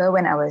remember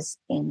when I was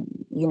in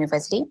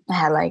university, I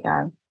had like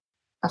a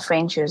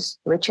friend who was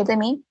richer than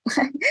me,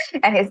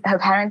 and her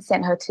parents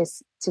sent her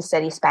to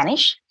study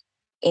Spanish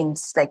in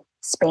like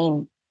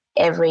Spain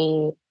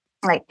every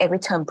every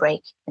term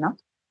break,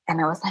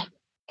 And I was like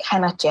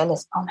kind of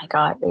jealous. Oh my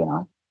God.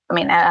 I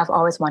mean, I've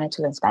always wanted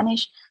to learn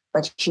Spanish,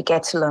 but she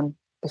gets to learn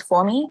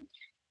before me,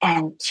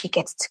 and she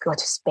gets to go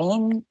to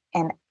Spain.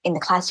 And in the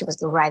class, she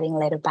was writing a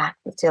letter back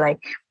to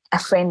like a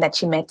friend that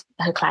she met,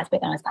 her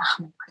classmate. And I was like,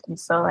 oh my God, I'm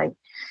so like,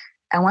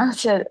 I want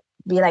to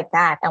be like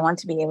that. I want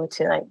to be able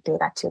to like do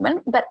that too.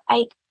 But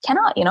I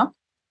cannot.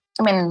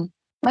 I mean,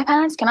 my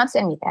parents cannot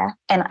send me there,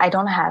 and I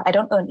don't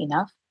earn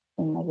enough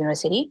in my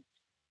university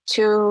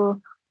to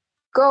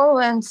go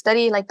and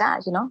study like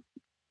that.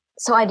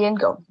 So I didn't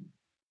go.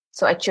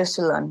 So I chose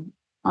to learn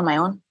on my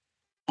own,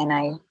 and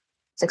I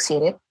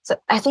succeeded. So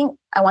I think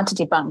I want to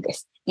debunk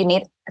this. You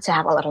need to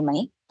have a lot of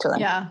money to learn.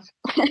 Yeah.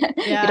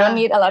 You don't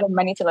need a lot of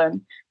money to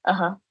learn.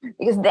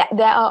 Because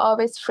there are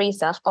always free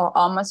stuff or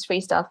almost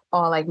free stuff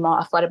or like more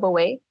affordable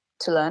way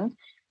to learn.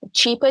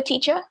 Cheaper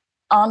teacher,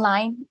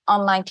 online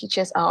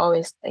teachers are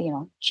always,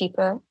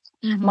 cheaper,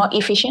 more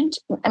efficient.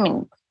 I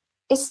mean,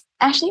 it's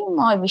actually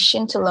more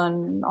efficient to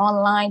learn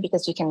online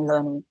because you can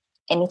learn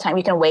anytime.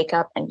 You can wake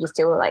up and you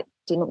still like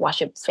didn't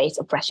wash your face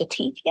or brush your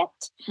teeth yet.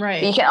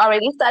 Right. But you can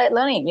already start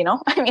learning,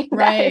 I mean,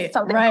 that is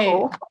something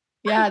cool.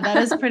 Yeah, that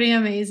is pretty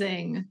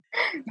amazing.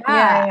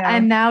 Yeah.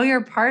 And now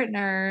your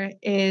partner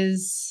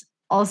is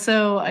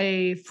also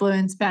a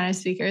fluent Spanish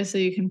speaker, so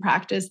you can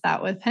practice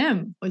that with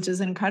him, which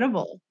is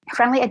incredible.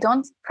 Frankly, I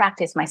don't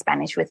practice my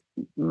Spanish with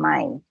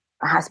my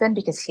husband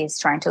because he's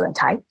trying to learn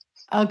Thai.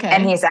 Okay.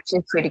 And he's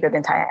actually pretty good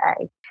in Thai.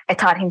 I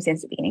taught him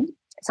since the beginning.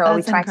 So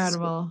That's we try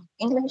incredible. to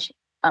speak English.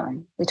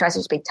 We try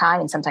to speak Thai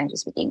and sometimes we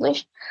speak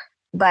English.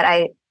 But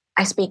I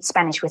speak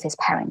Spanish with his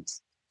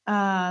parents.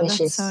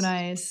 That's so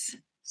nice.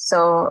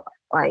 So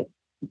like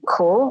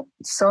cool,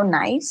 so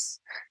nice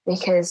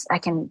because I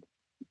can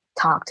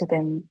talk to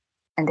them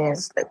and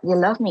you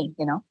love me,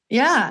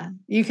 Yeah,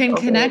 you can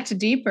connect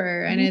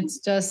deeper and it's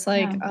just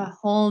like a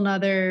whole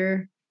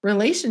nother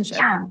relationship.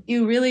 Yeah.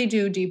 You really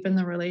do deepen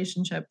the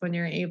relationship when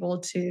you're able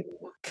to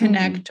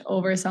connect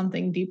over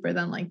something deeper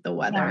than like the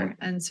weather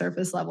and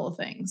surface level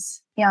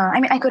things. Yeah, I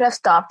mean, I could have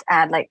stopped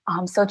at like,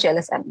 I'm so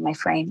jealous at my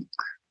friend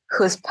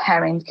whose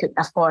parents could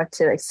afford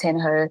to like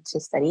send her to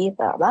study,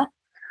 blah, blah.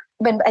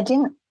 But I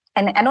didn't,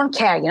 and I don't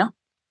care,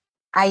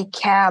 I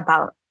care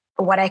about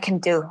what I can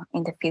do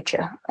in the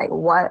future. Like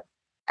what,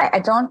 I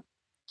don't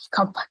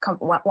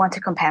want to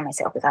compare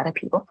myself with other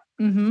people.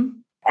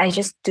 I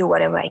just do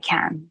whatever I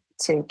can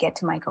to get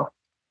to my goal.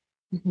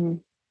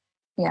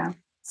 Yeah.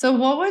 So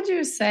what would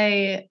you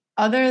say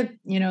other,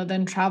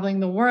 than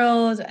traveling the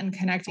world and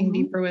connecting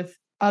deeper with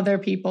other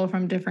people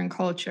from different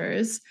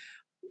cultures?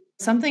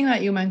 Something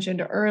that you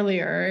mentioned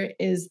earlier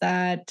is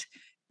that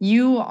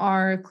you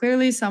are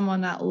clearly someone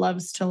that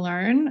loves to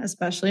learn,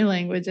 especially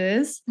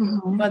languages,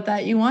 but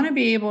that you want to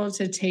be able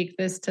to take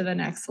this to the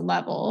next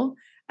level.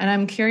 And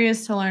I'm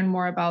curious to learn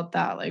more about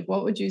that. Like,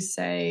 what would you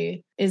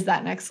say is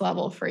that next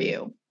level for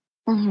you?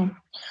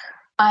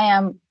 I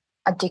am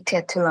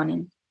addicted to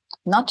learning,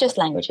 not just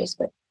languages,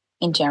 but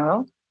in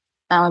general.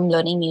 Now I'm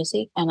learning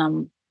music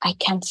and I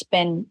can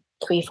spend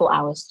 3-4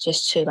 hours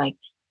just to like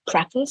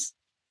practice.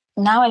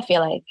 Now I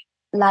feel like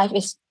life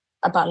is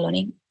about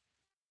learning,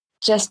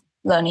 just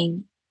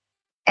learning,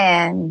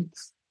 and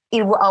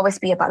it will always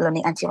be about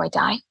learning until I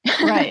die.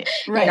 Right.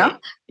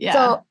 Yeah.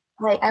 So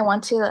like I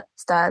want to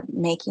start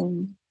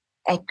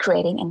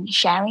creating and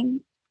sharing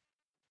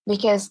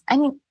because I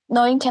mean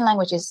knowing 10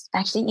 languages is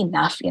actually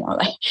enough, the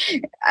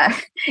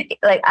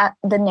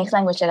next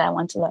language that I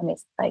want to learn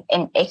is like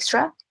an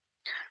extra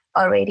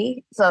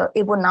already. So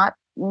it will not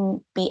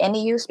be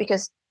any use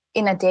because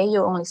in a day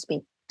you only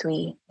speak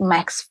 3,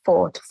 max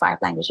 4 to 5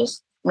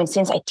 languages. I mean,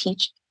 since I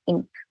teach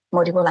in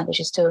multiple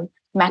languages too,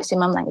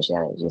 maximum language that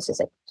I use is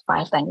like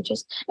 5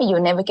 languages. And you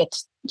never get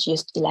to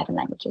use 11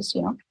 languages,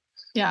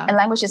 Yeah. And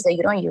languages that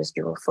you don't use,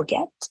 you will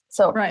forget.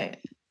 So, right.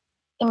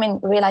 I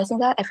mean, realizing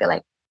that, I feel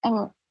like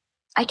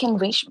I can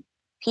reach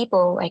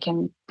people. I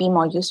can be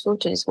more useful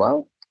to this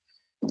world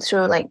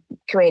through like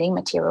creating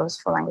materials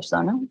for language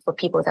learner, for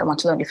people that want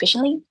to learn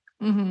efficiently,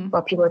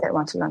 for people that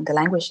want to learn the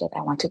language that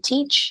I want to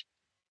teach.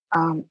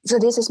 So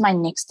this is my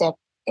next step.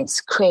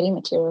 It's creating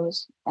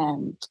materials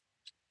and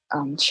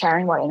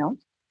sharing what I know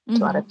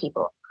to other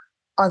people.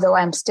 Although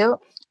I'm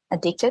still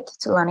addicted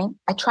to learning,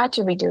 I try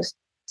to reduce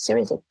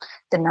seriously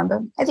the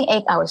number. I think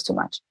 8 hours too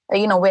much.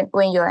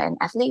 When you're an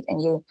athlete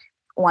and you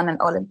won an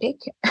Olympic,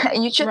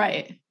 you should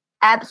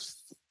at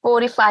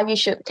 45 you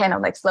should kind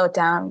of like slow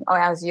down, or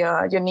else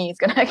your knee is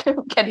gonna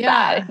get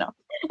bad.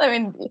 I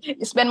mean,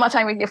 you spend more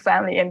time with your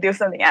family and do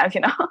something else.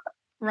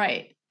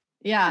 Right.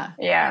 Yeah.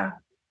 Yeah.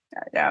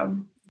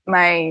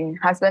 My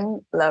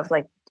husband loves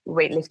like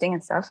weightlifting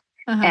and stuff,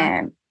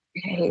 and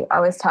he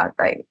always talk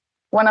like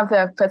one of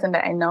the person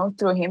that I know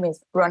through him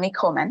is Ronnie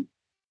Coleman.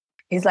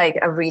 He's like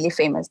a really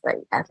famous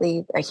like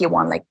athlete. Like he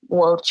won like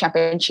world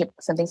championship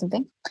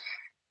something,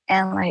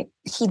 and like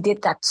he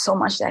did that so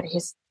much that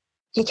his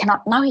he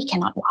cannot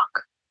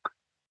walk.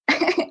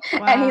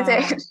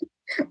 Wow.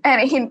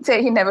 And he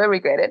said he never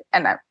regretted.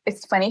 And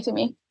it's funny to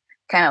me,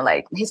 kind of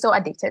like he's so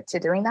addicted to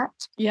doing that.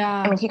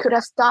 Yeah. I mean, he could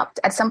have stopped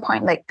at some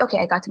point, like, okay,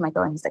 I got to my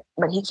goal. And he's like,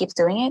 but he keeps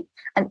doing it.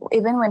 And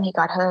even when he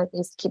got hurt,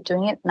 he's keep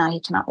doing it. Now he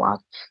cannot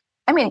walk.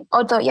 I mean,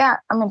 although, yeah,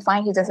 I mean,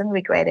 fine, he doesn't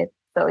regret it.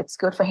 So it's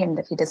good for him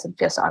that he doesn't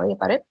feel sorry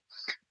about it.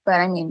 But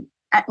I mean,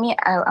 at me,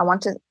 I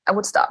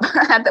would stop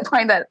at the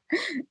point that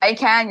I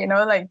can,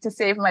 like to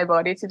save my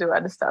body to do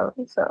other stuff.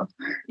 So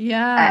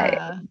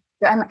yeah.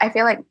 I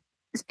feel like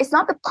it's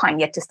not the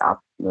point yet to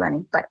stop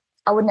learning, but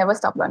I would never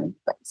stop learning.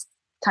 But it's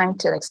time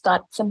to like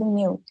start something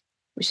new,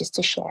 which is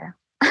to share.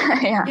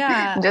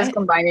 Yeah. Just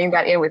combining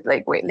that in with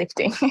like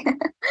weightlifting.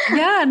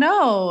 Yeah,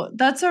 no,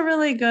 that's a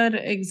really good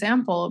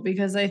example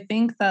because I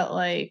think that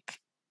like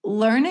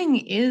learning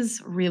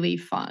is really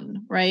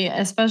fun, right?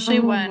 Especially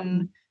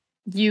when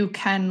you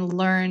can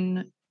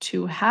learn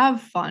to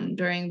have fun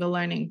during the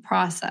learning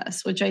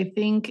process, which I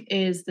think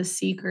is the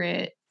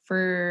secret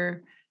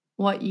for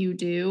what you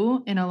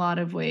do in a lot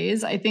of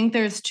ways. I think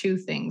there's two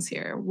things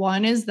here.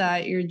 One is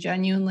that you're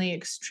genuinely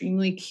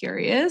extremely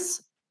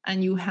curious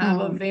and you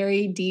have a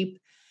very deep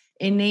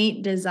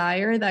innate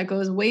desire that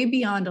goes way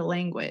beyond a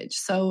language.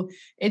 So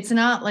it's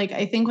not like,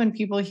 I think when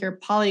people hear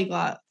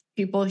polyglot,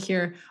 people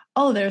hear,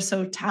 oh, they're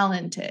so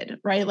talented,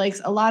 right? Like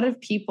a lot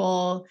of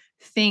people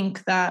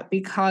think that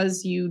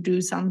because you do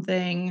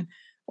something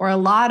or a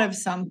lot of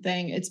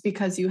something, it's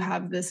because you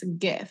have this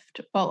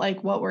gift. But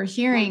like what we're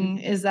hearing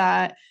is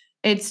that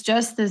it's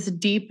just this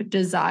deep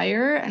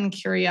desire and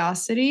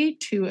curiosity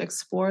to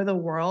explore the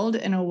world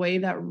in a way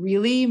that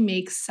really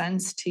makes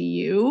sense to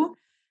you.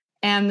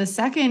 And the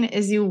second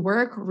is you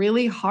work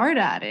really hard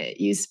at it.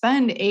 You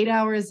spend 8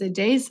 hours a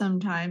day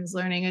sometimes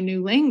learning a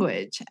new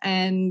language.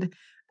 And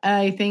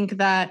I think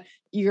that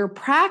your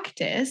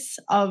practice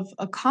of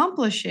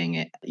accomplishing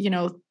it,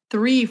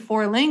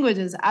 3-4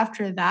 languages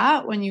after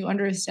that, when you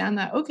understand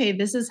that, okay,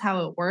 this is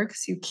how it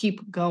works, you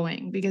keep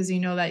going because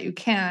you know that you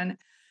can.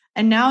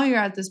 And now you're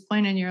at this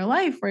point in your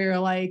life where you're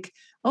like,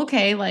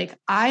 okay, like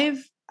I've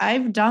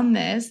done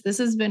this. This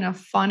has been a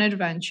fun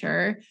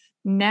adventure.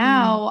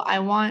 Now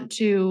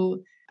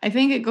I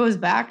think it goes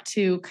back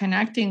to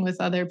connecting with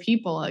other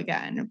people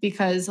again,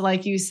 because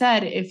like you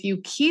said, if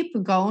you keep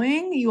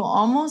going, you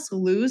almost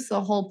lose the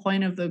whole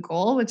point of the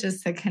goal, which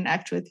is to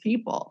connect with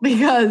people.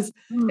 Because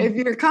if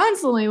you're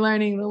constantly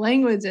learning the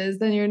languages,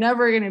 then you're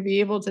never going to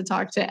be able to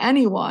talk to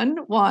anyone,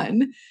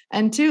 one.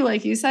 And two,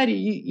 like you said,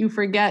 you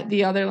forget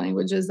the other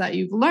languages that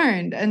you've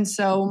learned. And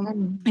so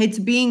it's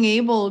being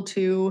able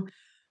to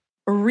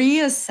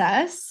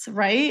reassess,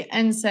 right?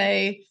 And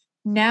say,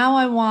 now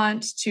I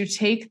want to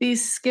take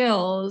these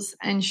skills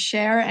and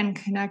share and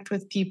connect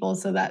with people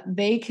so that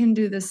they can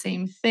do the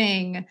same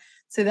thing,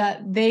 so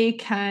that they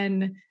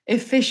can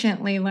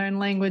efficiently learn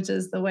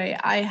languages the way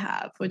I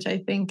have, which I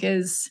think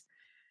is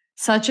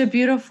such a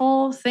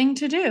beautiful thing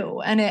to do.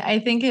 And I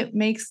think it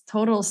makes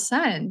total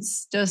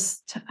sense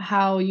just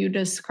how you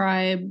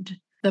described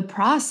the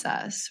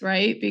process,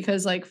 right?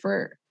 Because like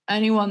for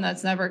anyone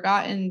that's never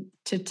gotten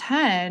to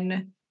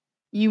 10,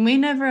 you may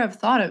never have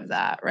thought of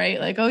that, right?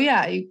 Like, oh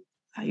yeah,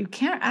 you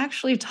can't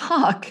actually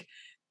talk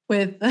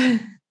with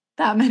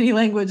that many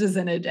languages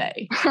in a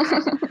day.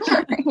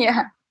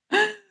 Yeah.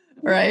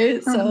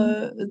 Right?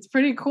 So it's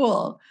pretty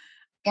cool.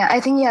 Yeah, I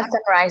think you have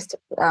summarized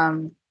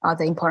all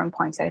the important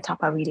points that I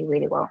talked about really,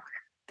 really well.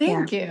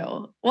 Thank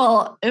you.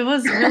 Well, it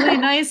was really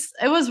nice.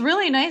 It was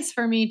really nice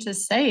for me to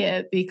say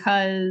it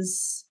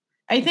because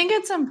I think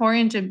it's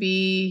important to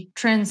be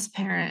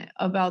transparent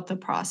about the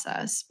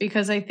process,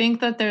 because I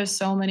think that there's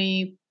so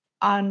many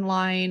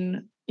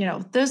online,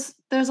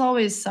 there's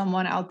always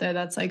someone out there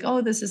that's like,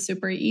 oh, this is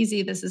super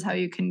easy. This is how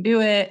you can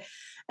do it.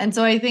 And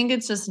so I think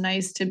it's just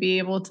nice to be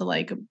able to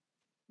like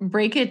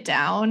break it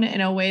down in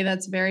a way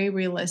that's very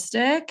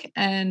realistic.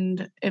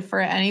 And if for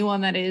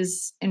anyone that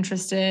is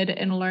interested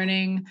in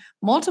learning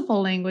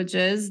multiple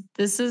languages,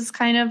 this is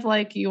kind of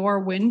like your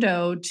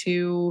window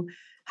to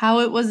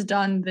how it was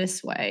done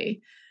this way.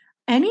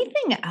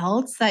 Anything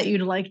else that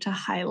you'd like to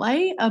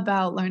highlight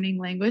about learning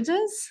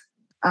languages?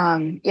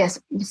 Yes,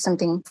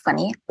 something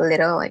funny, a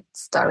little like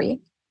story.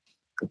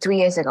 3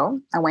 years ago,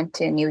 I went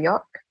to New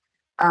York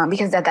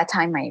because at that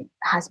time my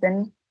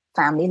husband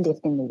family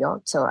lived in New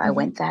York, so I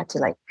went there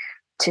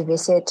to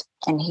visit,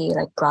 and he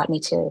like brought me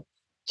to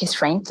his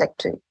friends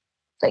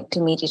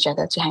to meet each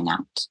other, to hang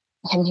out.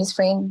 And his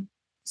friend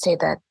said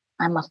that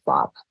I'm a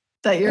fob.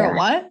 That you're a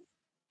what?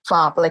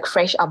 Fob, like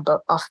fresh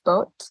off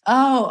boat.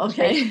 Oh,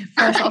 okay,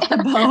 fresh off the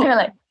boat.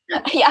 Like,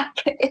 yeah,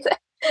 it's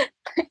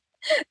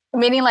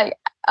meaning like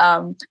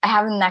I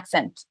have an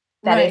accent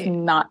that is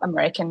not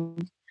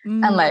American.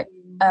 And like,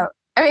 I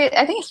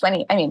think it's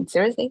funny. I mean,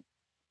 seriously,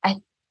 I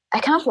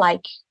kind of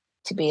like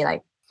to be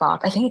like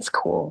fob. I think it's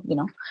cool,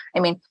 I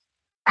mean,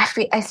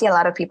 I see a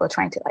lot of people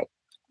trying to like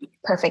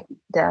perfect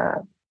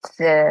the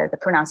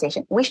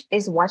pronunciation, which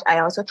is what I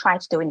also try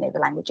to do in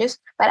native languages.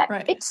 But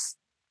it's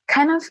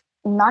kind of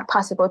not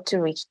possible to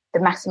reach the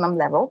maximum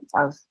level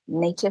of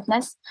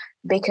nativeness,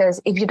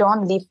 because if you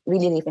don't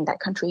really live in that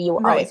country, you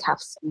will always have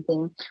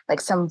something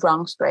like some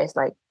wrong stress,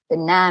 like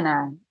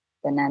banana.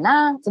 So,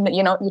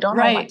 you don't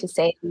know what to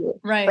say.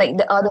 Right. Like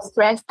the other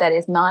stress that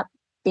is not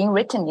being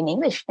written in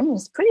English. I mean,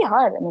 it's pretty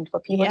hard. I mean, for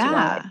people to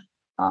learn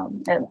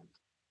like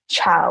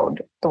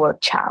the word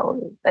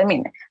child. I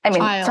mean,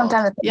 child.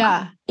 sometimes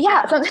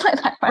something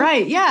like that.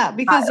 Right. Yeah,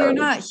 because you're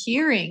not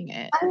hearing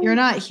it. You're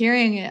not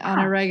hearing it on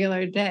a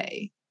regular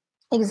day.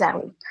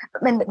 Exactly.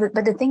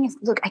 But the thing is,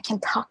 look, I can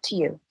talk to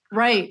you.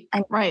 Right.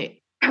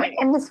 Right.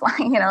 And it's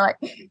fine, like,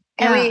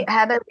 and we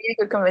had a really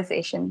good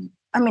conversation.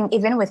 I mean,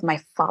 even with my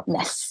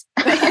fondness.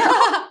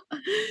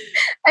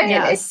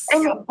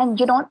 And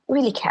you don't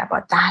really care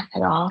about that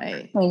at all.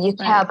 Right. I mean, you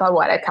care about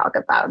what I talk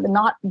about,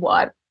 not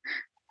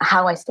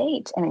how I say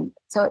it. I mean,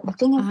 so the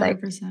thing is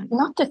 100%. Like,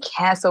 not to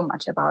care so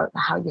much about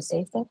how you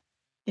say stuff.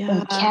 Yeah.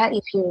 And care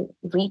if you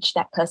reach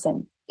that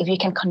person, if you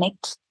can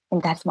connect,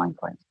 and that's more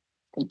important.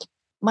 Thank you.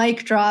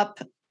 Mic drop.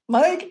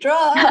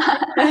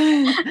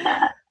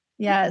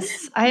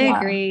 Yes, I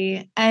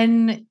agree.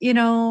 And,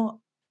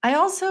 I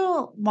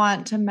also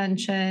want to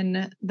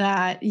mention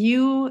that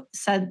you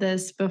said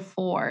this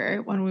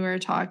before when we were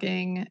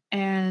talking,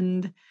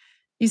 and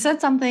you said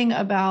something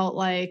about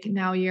like,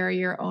 now you're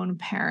your own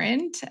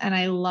parent. And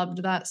I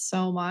loved that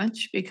so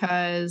much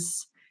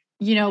because,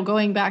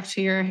 going back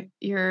to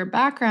your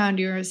background,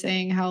 you were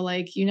saying how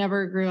like you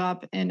never grew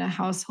up in a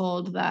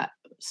household that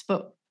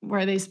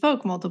where they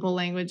spoke multiple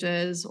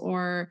languages,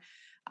 or,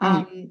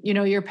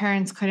 your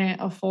parents couldn't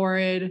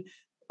afford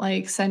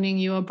like sending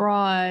you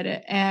abroad.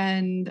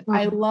 And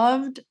I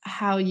loved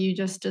how you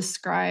just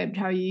described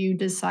how you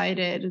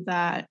decided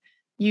that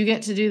you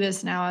get to do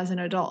this now as an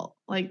adult.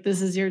 Like,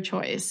 this is your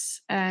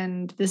choice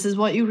and this is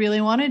what you really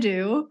want to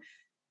do.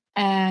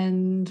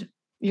 And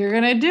you're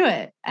going to do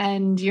it.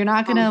 And you're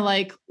not going to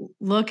like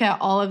look at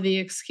all of the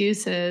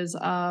excuses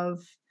of,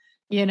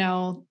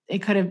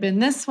 it could have been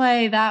this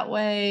way, that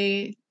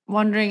way.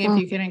 Wondering if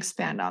you can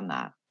expand on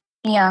that.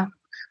 Yeah.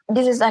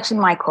 This is actually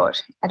my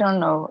quote. I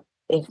don't know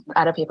if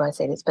other people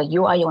say this, but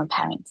you are your own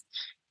parents,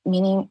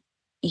 meaning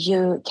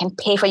you can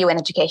pay for your own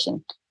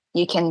education.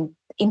 You can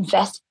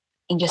invest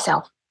in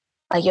yourself.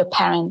 Like your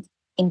parents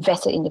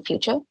invested in the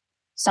future.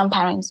 Some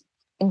parents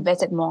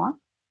invested more.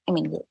 I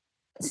mean,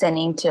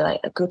 sending to like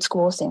a good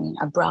school, sending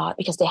abroad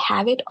because they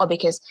have it, or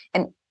because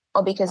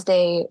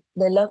they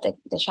love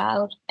the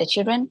child, the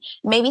children.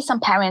 Maybe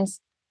some parents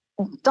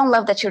don't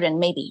love the children,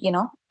 maybe,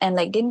 and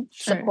like didn't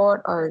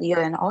support, or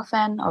you're an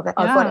orphan or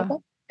whatever.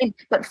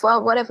 But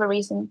for whatever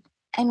reason,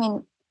 I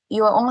mean,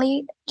 you are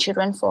only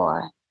children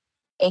for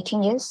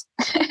 18 years.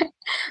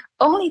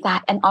 Only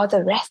that, and all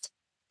the rest,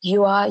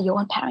 you are your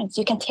own parents.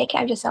 You can take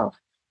care of yourself.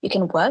 You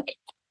can work.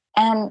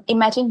 And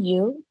imagine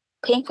you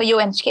paying for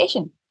your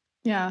education.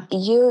 Yeah.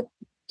 You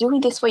doing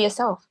this for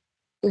yourself.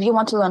 If you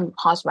want to learn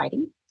horse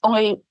riding,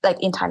 only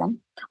like in Thailand,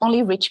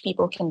 only rich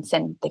people can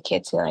send the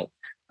kids to like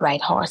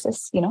ride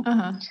horses,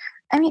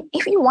 I mean,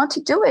 if you want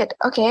to do it,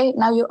 okay,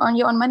 now you earn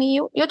your own money,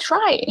 you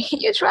try.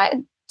 You try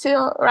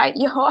to ride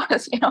your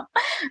horse,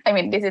 I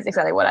mean, this is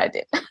exactly what I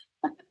did.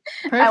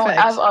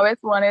 I've always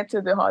wanted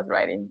to do horse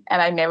riding,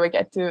 and I never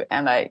get to,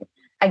 and I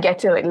get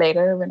to it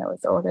later when I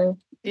was older.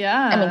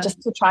 Yeah. I mean,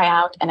 just to try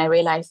out, and I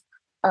realized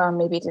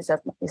maybe this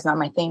is not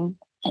my thing,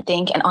 I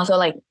think. And also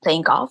like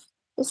playing golf,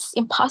 it's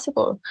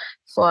impossible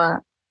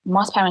for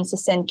most parents to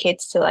send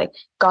kids to like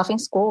golfing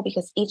school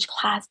because each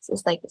class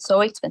is like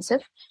so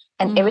expensive.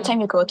 And every time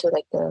you go to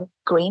like the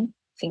green,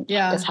 I think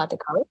that's how they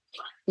call it,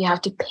 you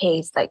have to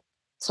pay like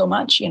so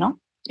much,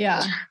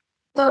 Yeah.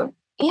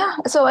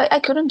 So I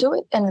couldn't do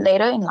it. And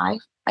later in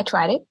life, I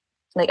tried it.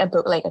 Like I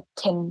booked like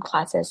 10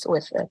 classes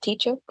with a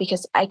teacher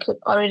because I could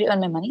already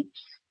earn my money.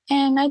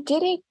 And I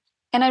did it.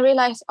 And I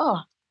realized,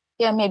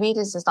 maybe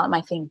this is not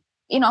my thing.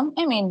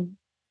 I mean,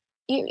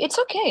 it's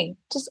okay.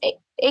 Just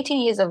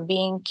 18 years of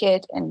being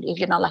kid. And if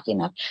you're not lucky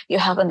enough, you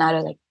have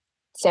another like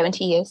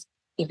 70 years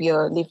if you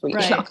live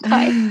really long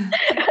time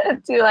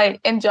to like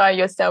enjoy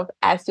yourself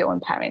as your own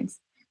parents,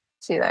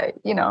 to like,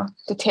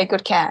 to take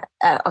good care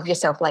of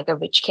yourself like a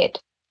rich kid.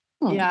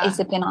 It's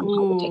depending on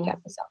how you take care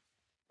of yourself.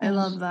 I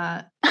love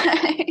that.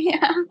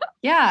 Yeah.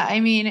 Yeah. I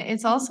mean,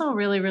 it's also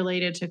really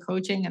related to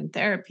coaching and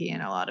therapy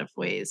in a lot of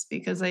ways,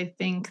 because I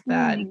think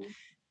that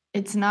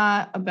it's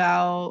not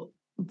about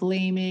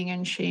blaming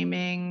and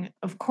shaming.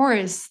 Of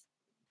course,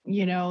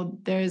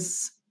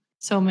 there's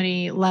so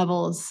many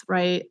levels,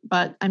 right?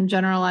 But I'm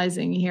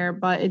generalizing here,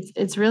 but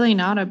it's really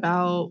not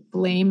about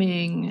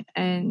blaming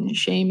and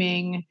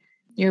shaming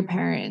your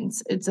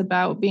parents. It's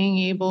about being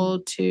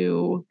able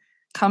to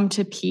come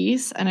to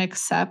peace and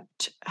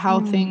accept how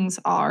things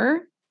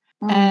are.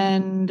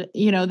 And,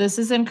 this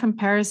is in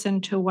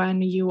comparison to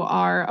when you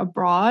are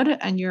abroad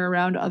and you're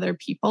around other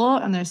people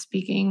and they're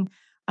speaking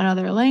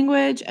another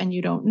language and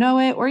you don't know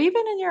it, or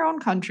even in your own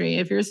country,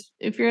 if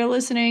you're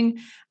listening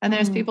and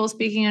there's people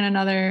speaking in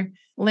another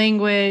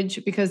language,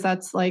 because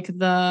that's like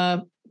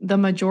the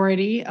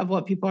majority of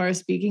what people are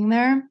speaking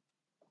there,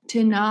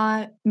 to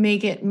not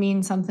make it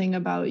mean something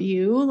about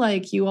you.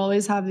 Like you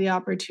always have the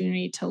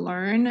opportunity to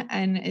learn,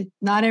 and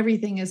not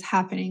everything is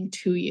happening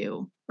to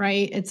you,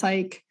 right? It's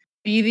like,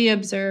 be the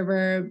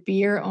observer, be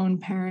your own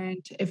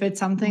parent. If it's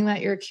something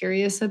that you're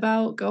curious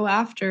about, go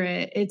after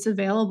it. It's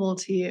available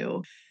to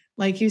you.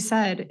 Like you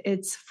said,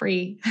 it's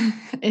free.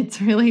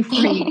 It's really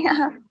free.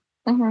 Yeah.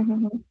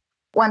 Mm-hmm.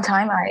 One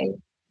time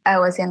I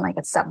was in like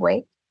a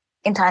subway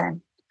in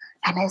Thailand,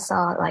 and I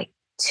saw like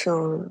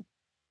two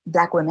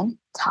Black women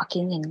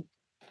talking in,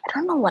 I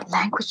don't know what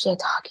language they're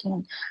talking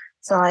in.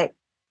 So like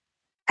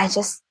I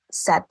just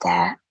sat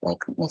there like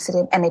next to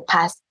them, and they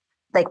passed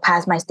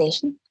my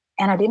station,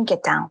 and I didn't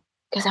get down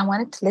because I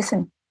wanted to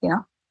listen,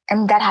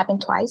 And that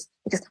happened twice,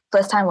 because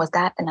first time was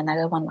that, and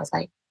another one was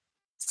like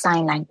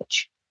sign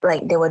language.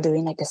 Like they were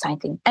doing like the sign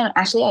thing. And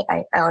actually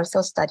I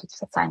also studied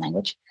sign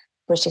language,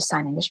 British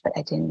Sign Language, but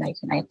I didn't like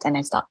it, and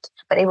I stopped.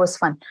 But it was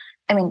fun.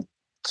 I mean,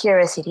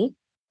 curiosity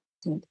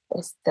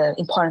is the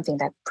important thing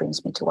that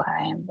brings me to where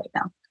I am right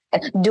now.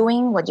 And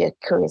doing what you're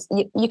curious,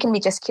 you can be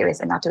just curious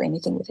and not do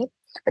anything with it,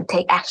 but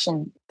take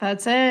action.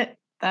 That's it.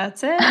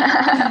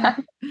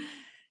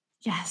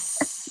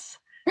 Yes.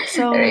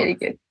 So really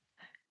good.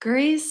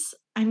 Grace,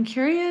 I'm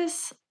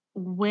curious,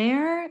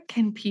 where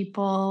can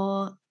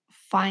people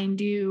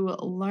find you,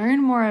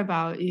 learn more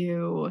about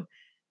you?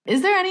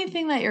 Is there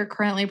anything that you're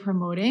currently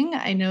promoting?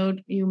 I know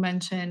you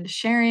mentioned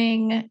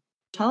sharing.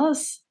 Tell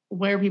us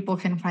where people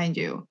can find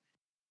you.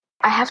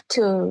 I have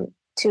two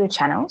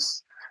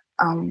channels.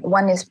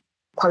 One is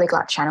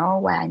Polyglot channel,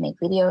 where I make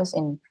videos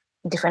in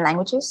different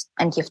languages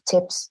and give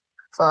tips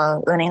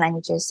for learning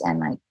languages and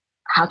like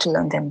how to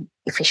learn them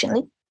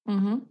efficiently.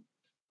 Mm-hmm.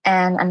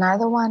 And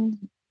another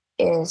one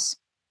is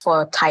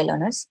for Thai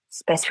learners,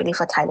 specifically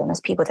for Thai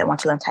learners, people that want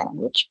to learn Thai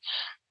language.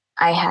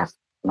 I have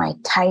my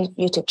Thai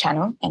YouTube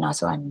channel, and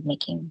also I'm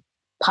making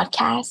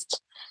podcasts,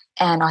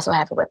 and also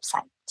have a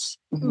website.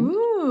 Mm-hmm.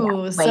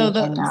 Ooh, where you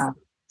can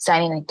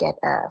sign in and get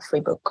a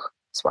free book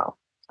as well.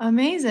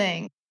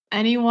 Amazing.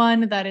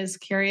 Anyone that is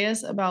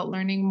curious about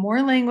learning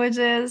more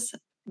languages,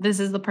 this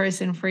is the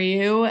person for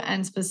you,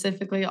 and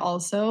specifically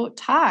also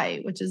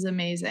Thai, which is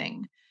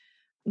amazing.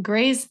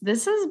 Grace,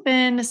 this has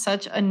been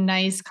such a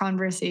nice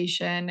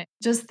conversation.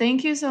 Just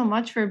thank you so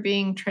much for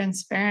being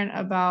transparent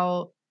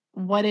about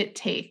what it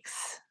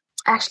takes.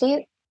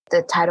 Actually,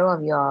 the title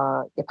of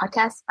your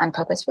podcast,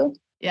 Unpurposeful.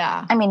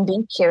 Yeah. I mean,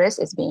 being curious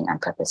is being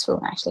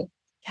unpurposeful, actually.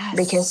 Yes.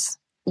 Because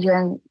you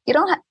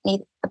don't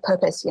need a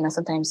purpose.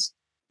 Sometimes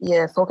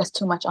you focus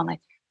too much on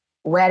like,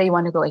 where do you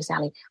want to go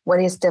exactly?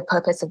 What is the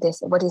purpose of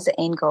this? What is the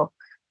end goal?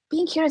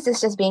 Being curious is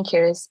just being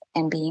curious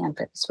and being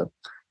unpurposeful.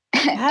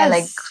 Yes. And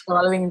like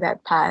following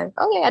that path.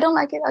 Okay, I don't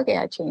like it. Okay,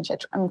 I change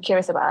it. I'm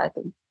curious about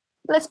it.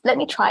 Let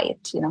me try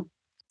it,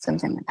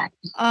 something like that.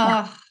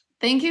 Yeah.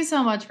 Thank you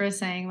so much for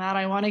saying that.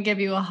 I want to give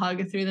you a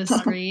hug through the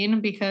screen,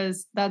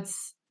 because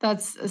that's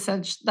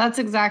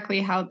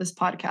exactly how this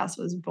podcast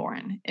was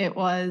born. It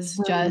was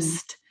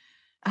just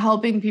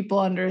helping people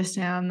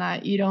understand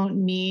that you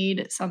don't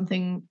need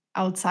something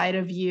outside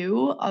of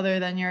you other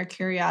than your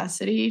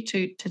curiosity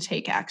to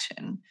take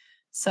action.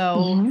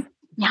 So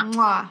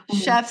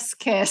chef's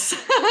kiss,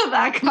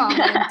 that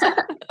comment.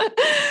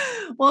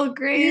 Well,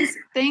 Grace,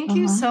 thank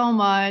you so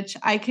much.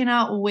 I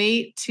cannot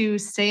wait to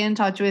stay in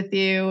touch with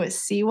you,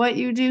 see what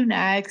you do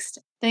next.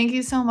 Thank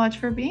you so much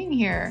for being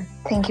here.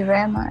 Thank you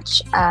very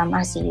much.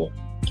 I'll see you.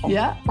 Okay.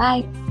 Yeah.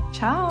 Bye.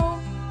 Ciao.